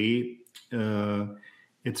 Individually,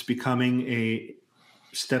 it's becoming a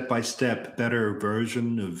step-by-step better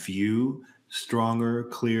version of you, stronger,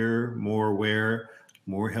 clearer, more aware,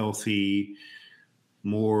 more healthy,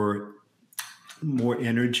 more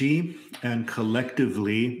energy. And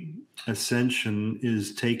collectively, ascension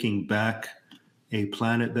is taking back a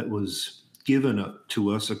planet that was given to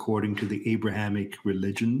us according to the Abrahamic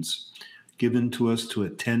religions, given to us to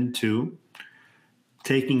attend to,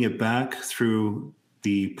 taking it back through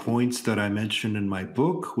the points that I mentioned in my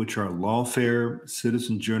book, which are lawfare,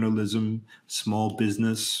 citizen journalism, small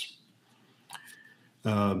business,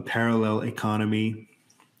 parallel economy.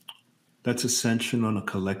 That's ascension on a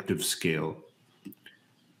collective scale.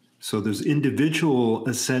 So there's individual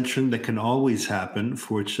ascension that can always happen,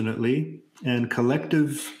 fortunately, and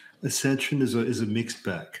collective ascension is a mixed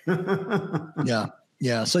bag.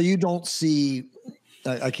 Yeah. So you don't see.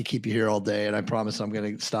 I could keep you here all day, and I promise I'm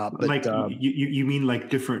going to stop. But like you mean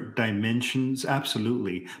like different dimensions?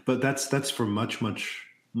 Absolutely, but that's for much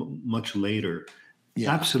later.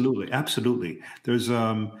 Yeah. Absolutely. There's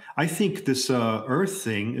I think this Earth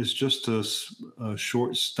thing is just a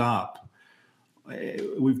short stop.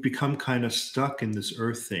 We've become kind of stuck in this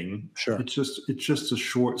Earth thing. Sure. It's just a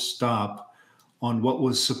short stop on what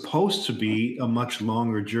was supposed to be a much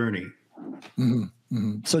longer journey. Mm-hmm.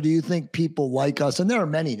 Mm-hmm. So do you think people like us, and there are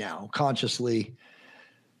many now, consciously,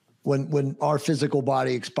 when our physical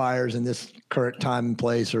body expires in this current time and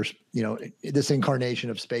place, or this incarnation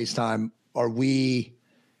of space-time, are we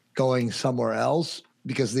going somewhere else?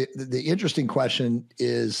 Because the interesting question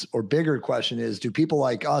is, or bigger question is, do people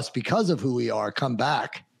like us, because of who we are, come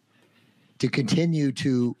back to continue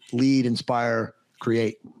to lead, inspire,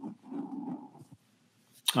 create?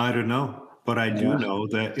 I don't know. but I do know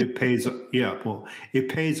that it pays. Yeah, well, it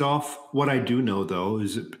pays off. What I do know, though,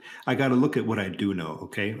 is I got to look at what I do know.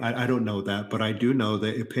 Okay, I don't know that, but I do know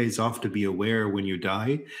that it pays off to be aware when you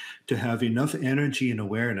die, to have enough energy and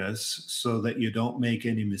awareness so that you don't make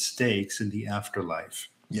any mistakes in the afterlife.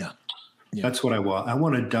 Yeah. That's what I want. I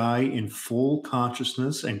want to die in full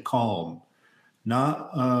consciousness and calm, not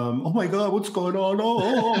oh my God, what's going on?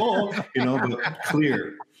 Oh, but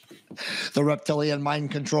clear. The reptilian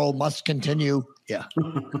mind control must continue. Yeah.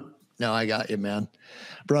 No, I got you, man.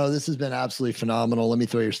 Bro, this has been absolutely phenomenal. Let me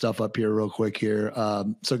throw your stuff up here real quick here.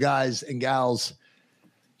 So guys and gals,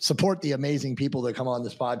 support the amazing people that come on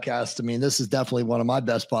this podcast. I mean, this is definitely one of my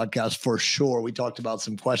best podcasts for sure. We talked about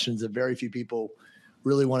some questions that very few people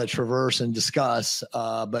really want to traverse and discuss.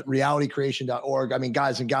 But realitycreation.org. I mean,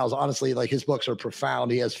 guys and gals, honestly, like his books are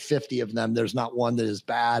profound. He has 50 of them. There's not one that is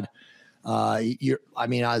bad.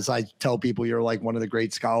 As I tell people, you're like one of the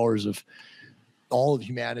great scholars of all of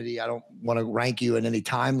humanity. I don't want to rank you in any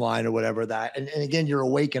timeline or whatever that. And again, you're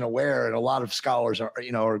awake and aware. And a lot of scholars are,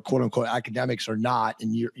 or quote unquote academics are not.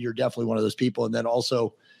 And you're definitely one of those people. And then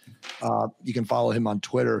also, you can follow him on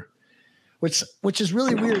Twitter, which is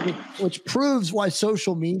really weird, which proves why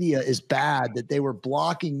social media is bad, that they were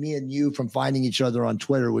blocking me and you from finding each other on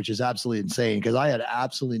Twitter, which is absolutely insane, because I had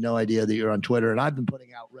absolutely no idea that you're on Twitter. And I've been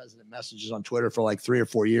putting out resident messages on Twitter for like 3 or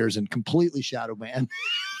 4 years and completely shadow banned,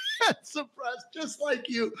 suppressed, just like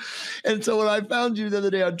you. And so when I found you the other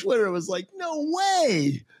day on Twitter, it was like, no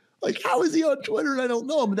way. Like, how is he on Twitter? And I don't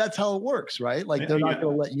know him. But that's how it works, right? Like, they're not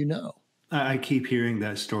going to let you know. I keep hearing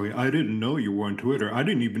that story. I didn't know you were on Twitter. I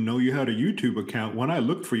didn't even know you had a YouTube account. When I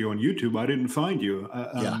looked for you on YouTube, I didn't find you.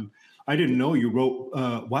 I didn't know you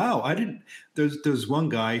wrote. Wow, I didn't. There's one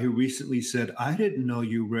guy who recently said, I didn't know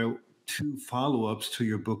you wrote 2 follow-ups to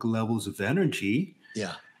your book, Levels of Energy.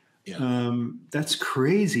 Yeah. That's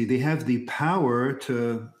crazy. They have the power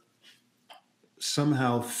to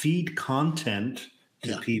somehow feed content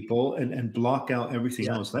to people and block out everything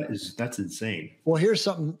else. That's insane. Well, here's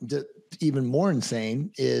something that even more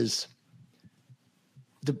insane is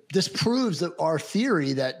this proves that our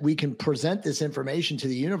theory that we can present this information to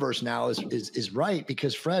the universe now is right,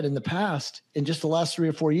 because Fred, in the past, in just the last 3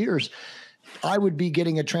 or 4 years, I would be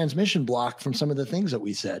getting a transmission block from some of the things that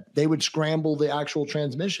we said. They would scramble the actual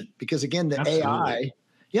transmission because, again, the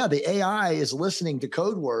AI is listening to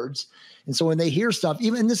code words. And so when they hear stuff,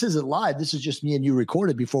 even this isn't live, this is just me and you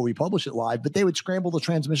recorded before we publish it live, but they would scramble the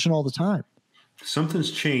transmission all the time.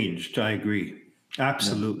 Something's changed. I agree.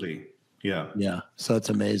 Absolutely. Yeah. So it's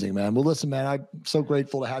amazing, man. Well, listen, man, I'm so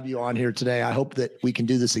grateful to have you on here today. I hope that we can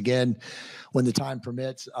do this again when the time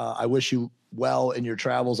permits. I wish you well in your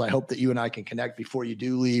travels. I hope that you and I can connect before you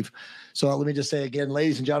do leave. So let me just say again,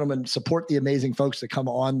 ladies and gentlemen, support the amazing folks that come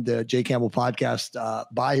on the Jay Campbell podcast.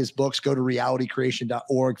 Buy his books, go to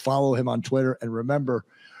realitycreation.org, follow him on Twitter. And remember,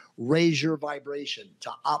 raise your vibration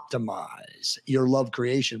to optimize your love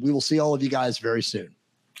creation. We will see all of you guys very soon.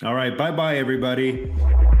 All right. Bye-bye, everybody.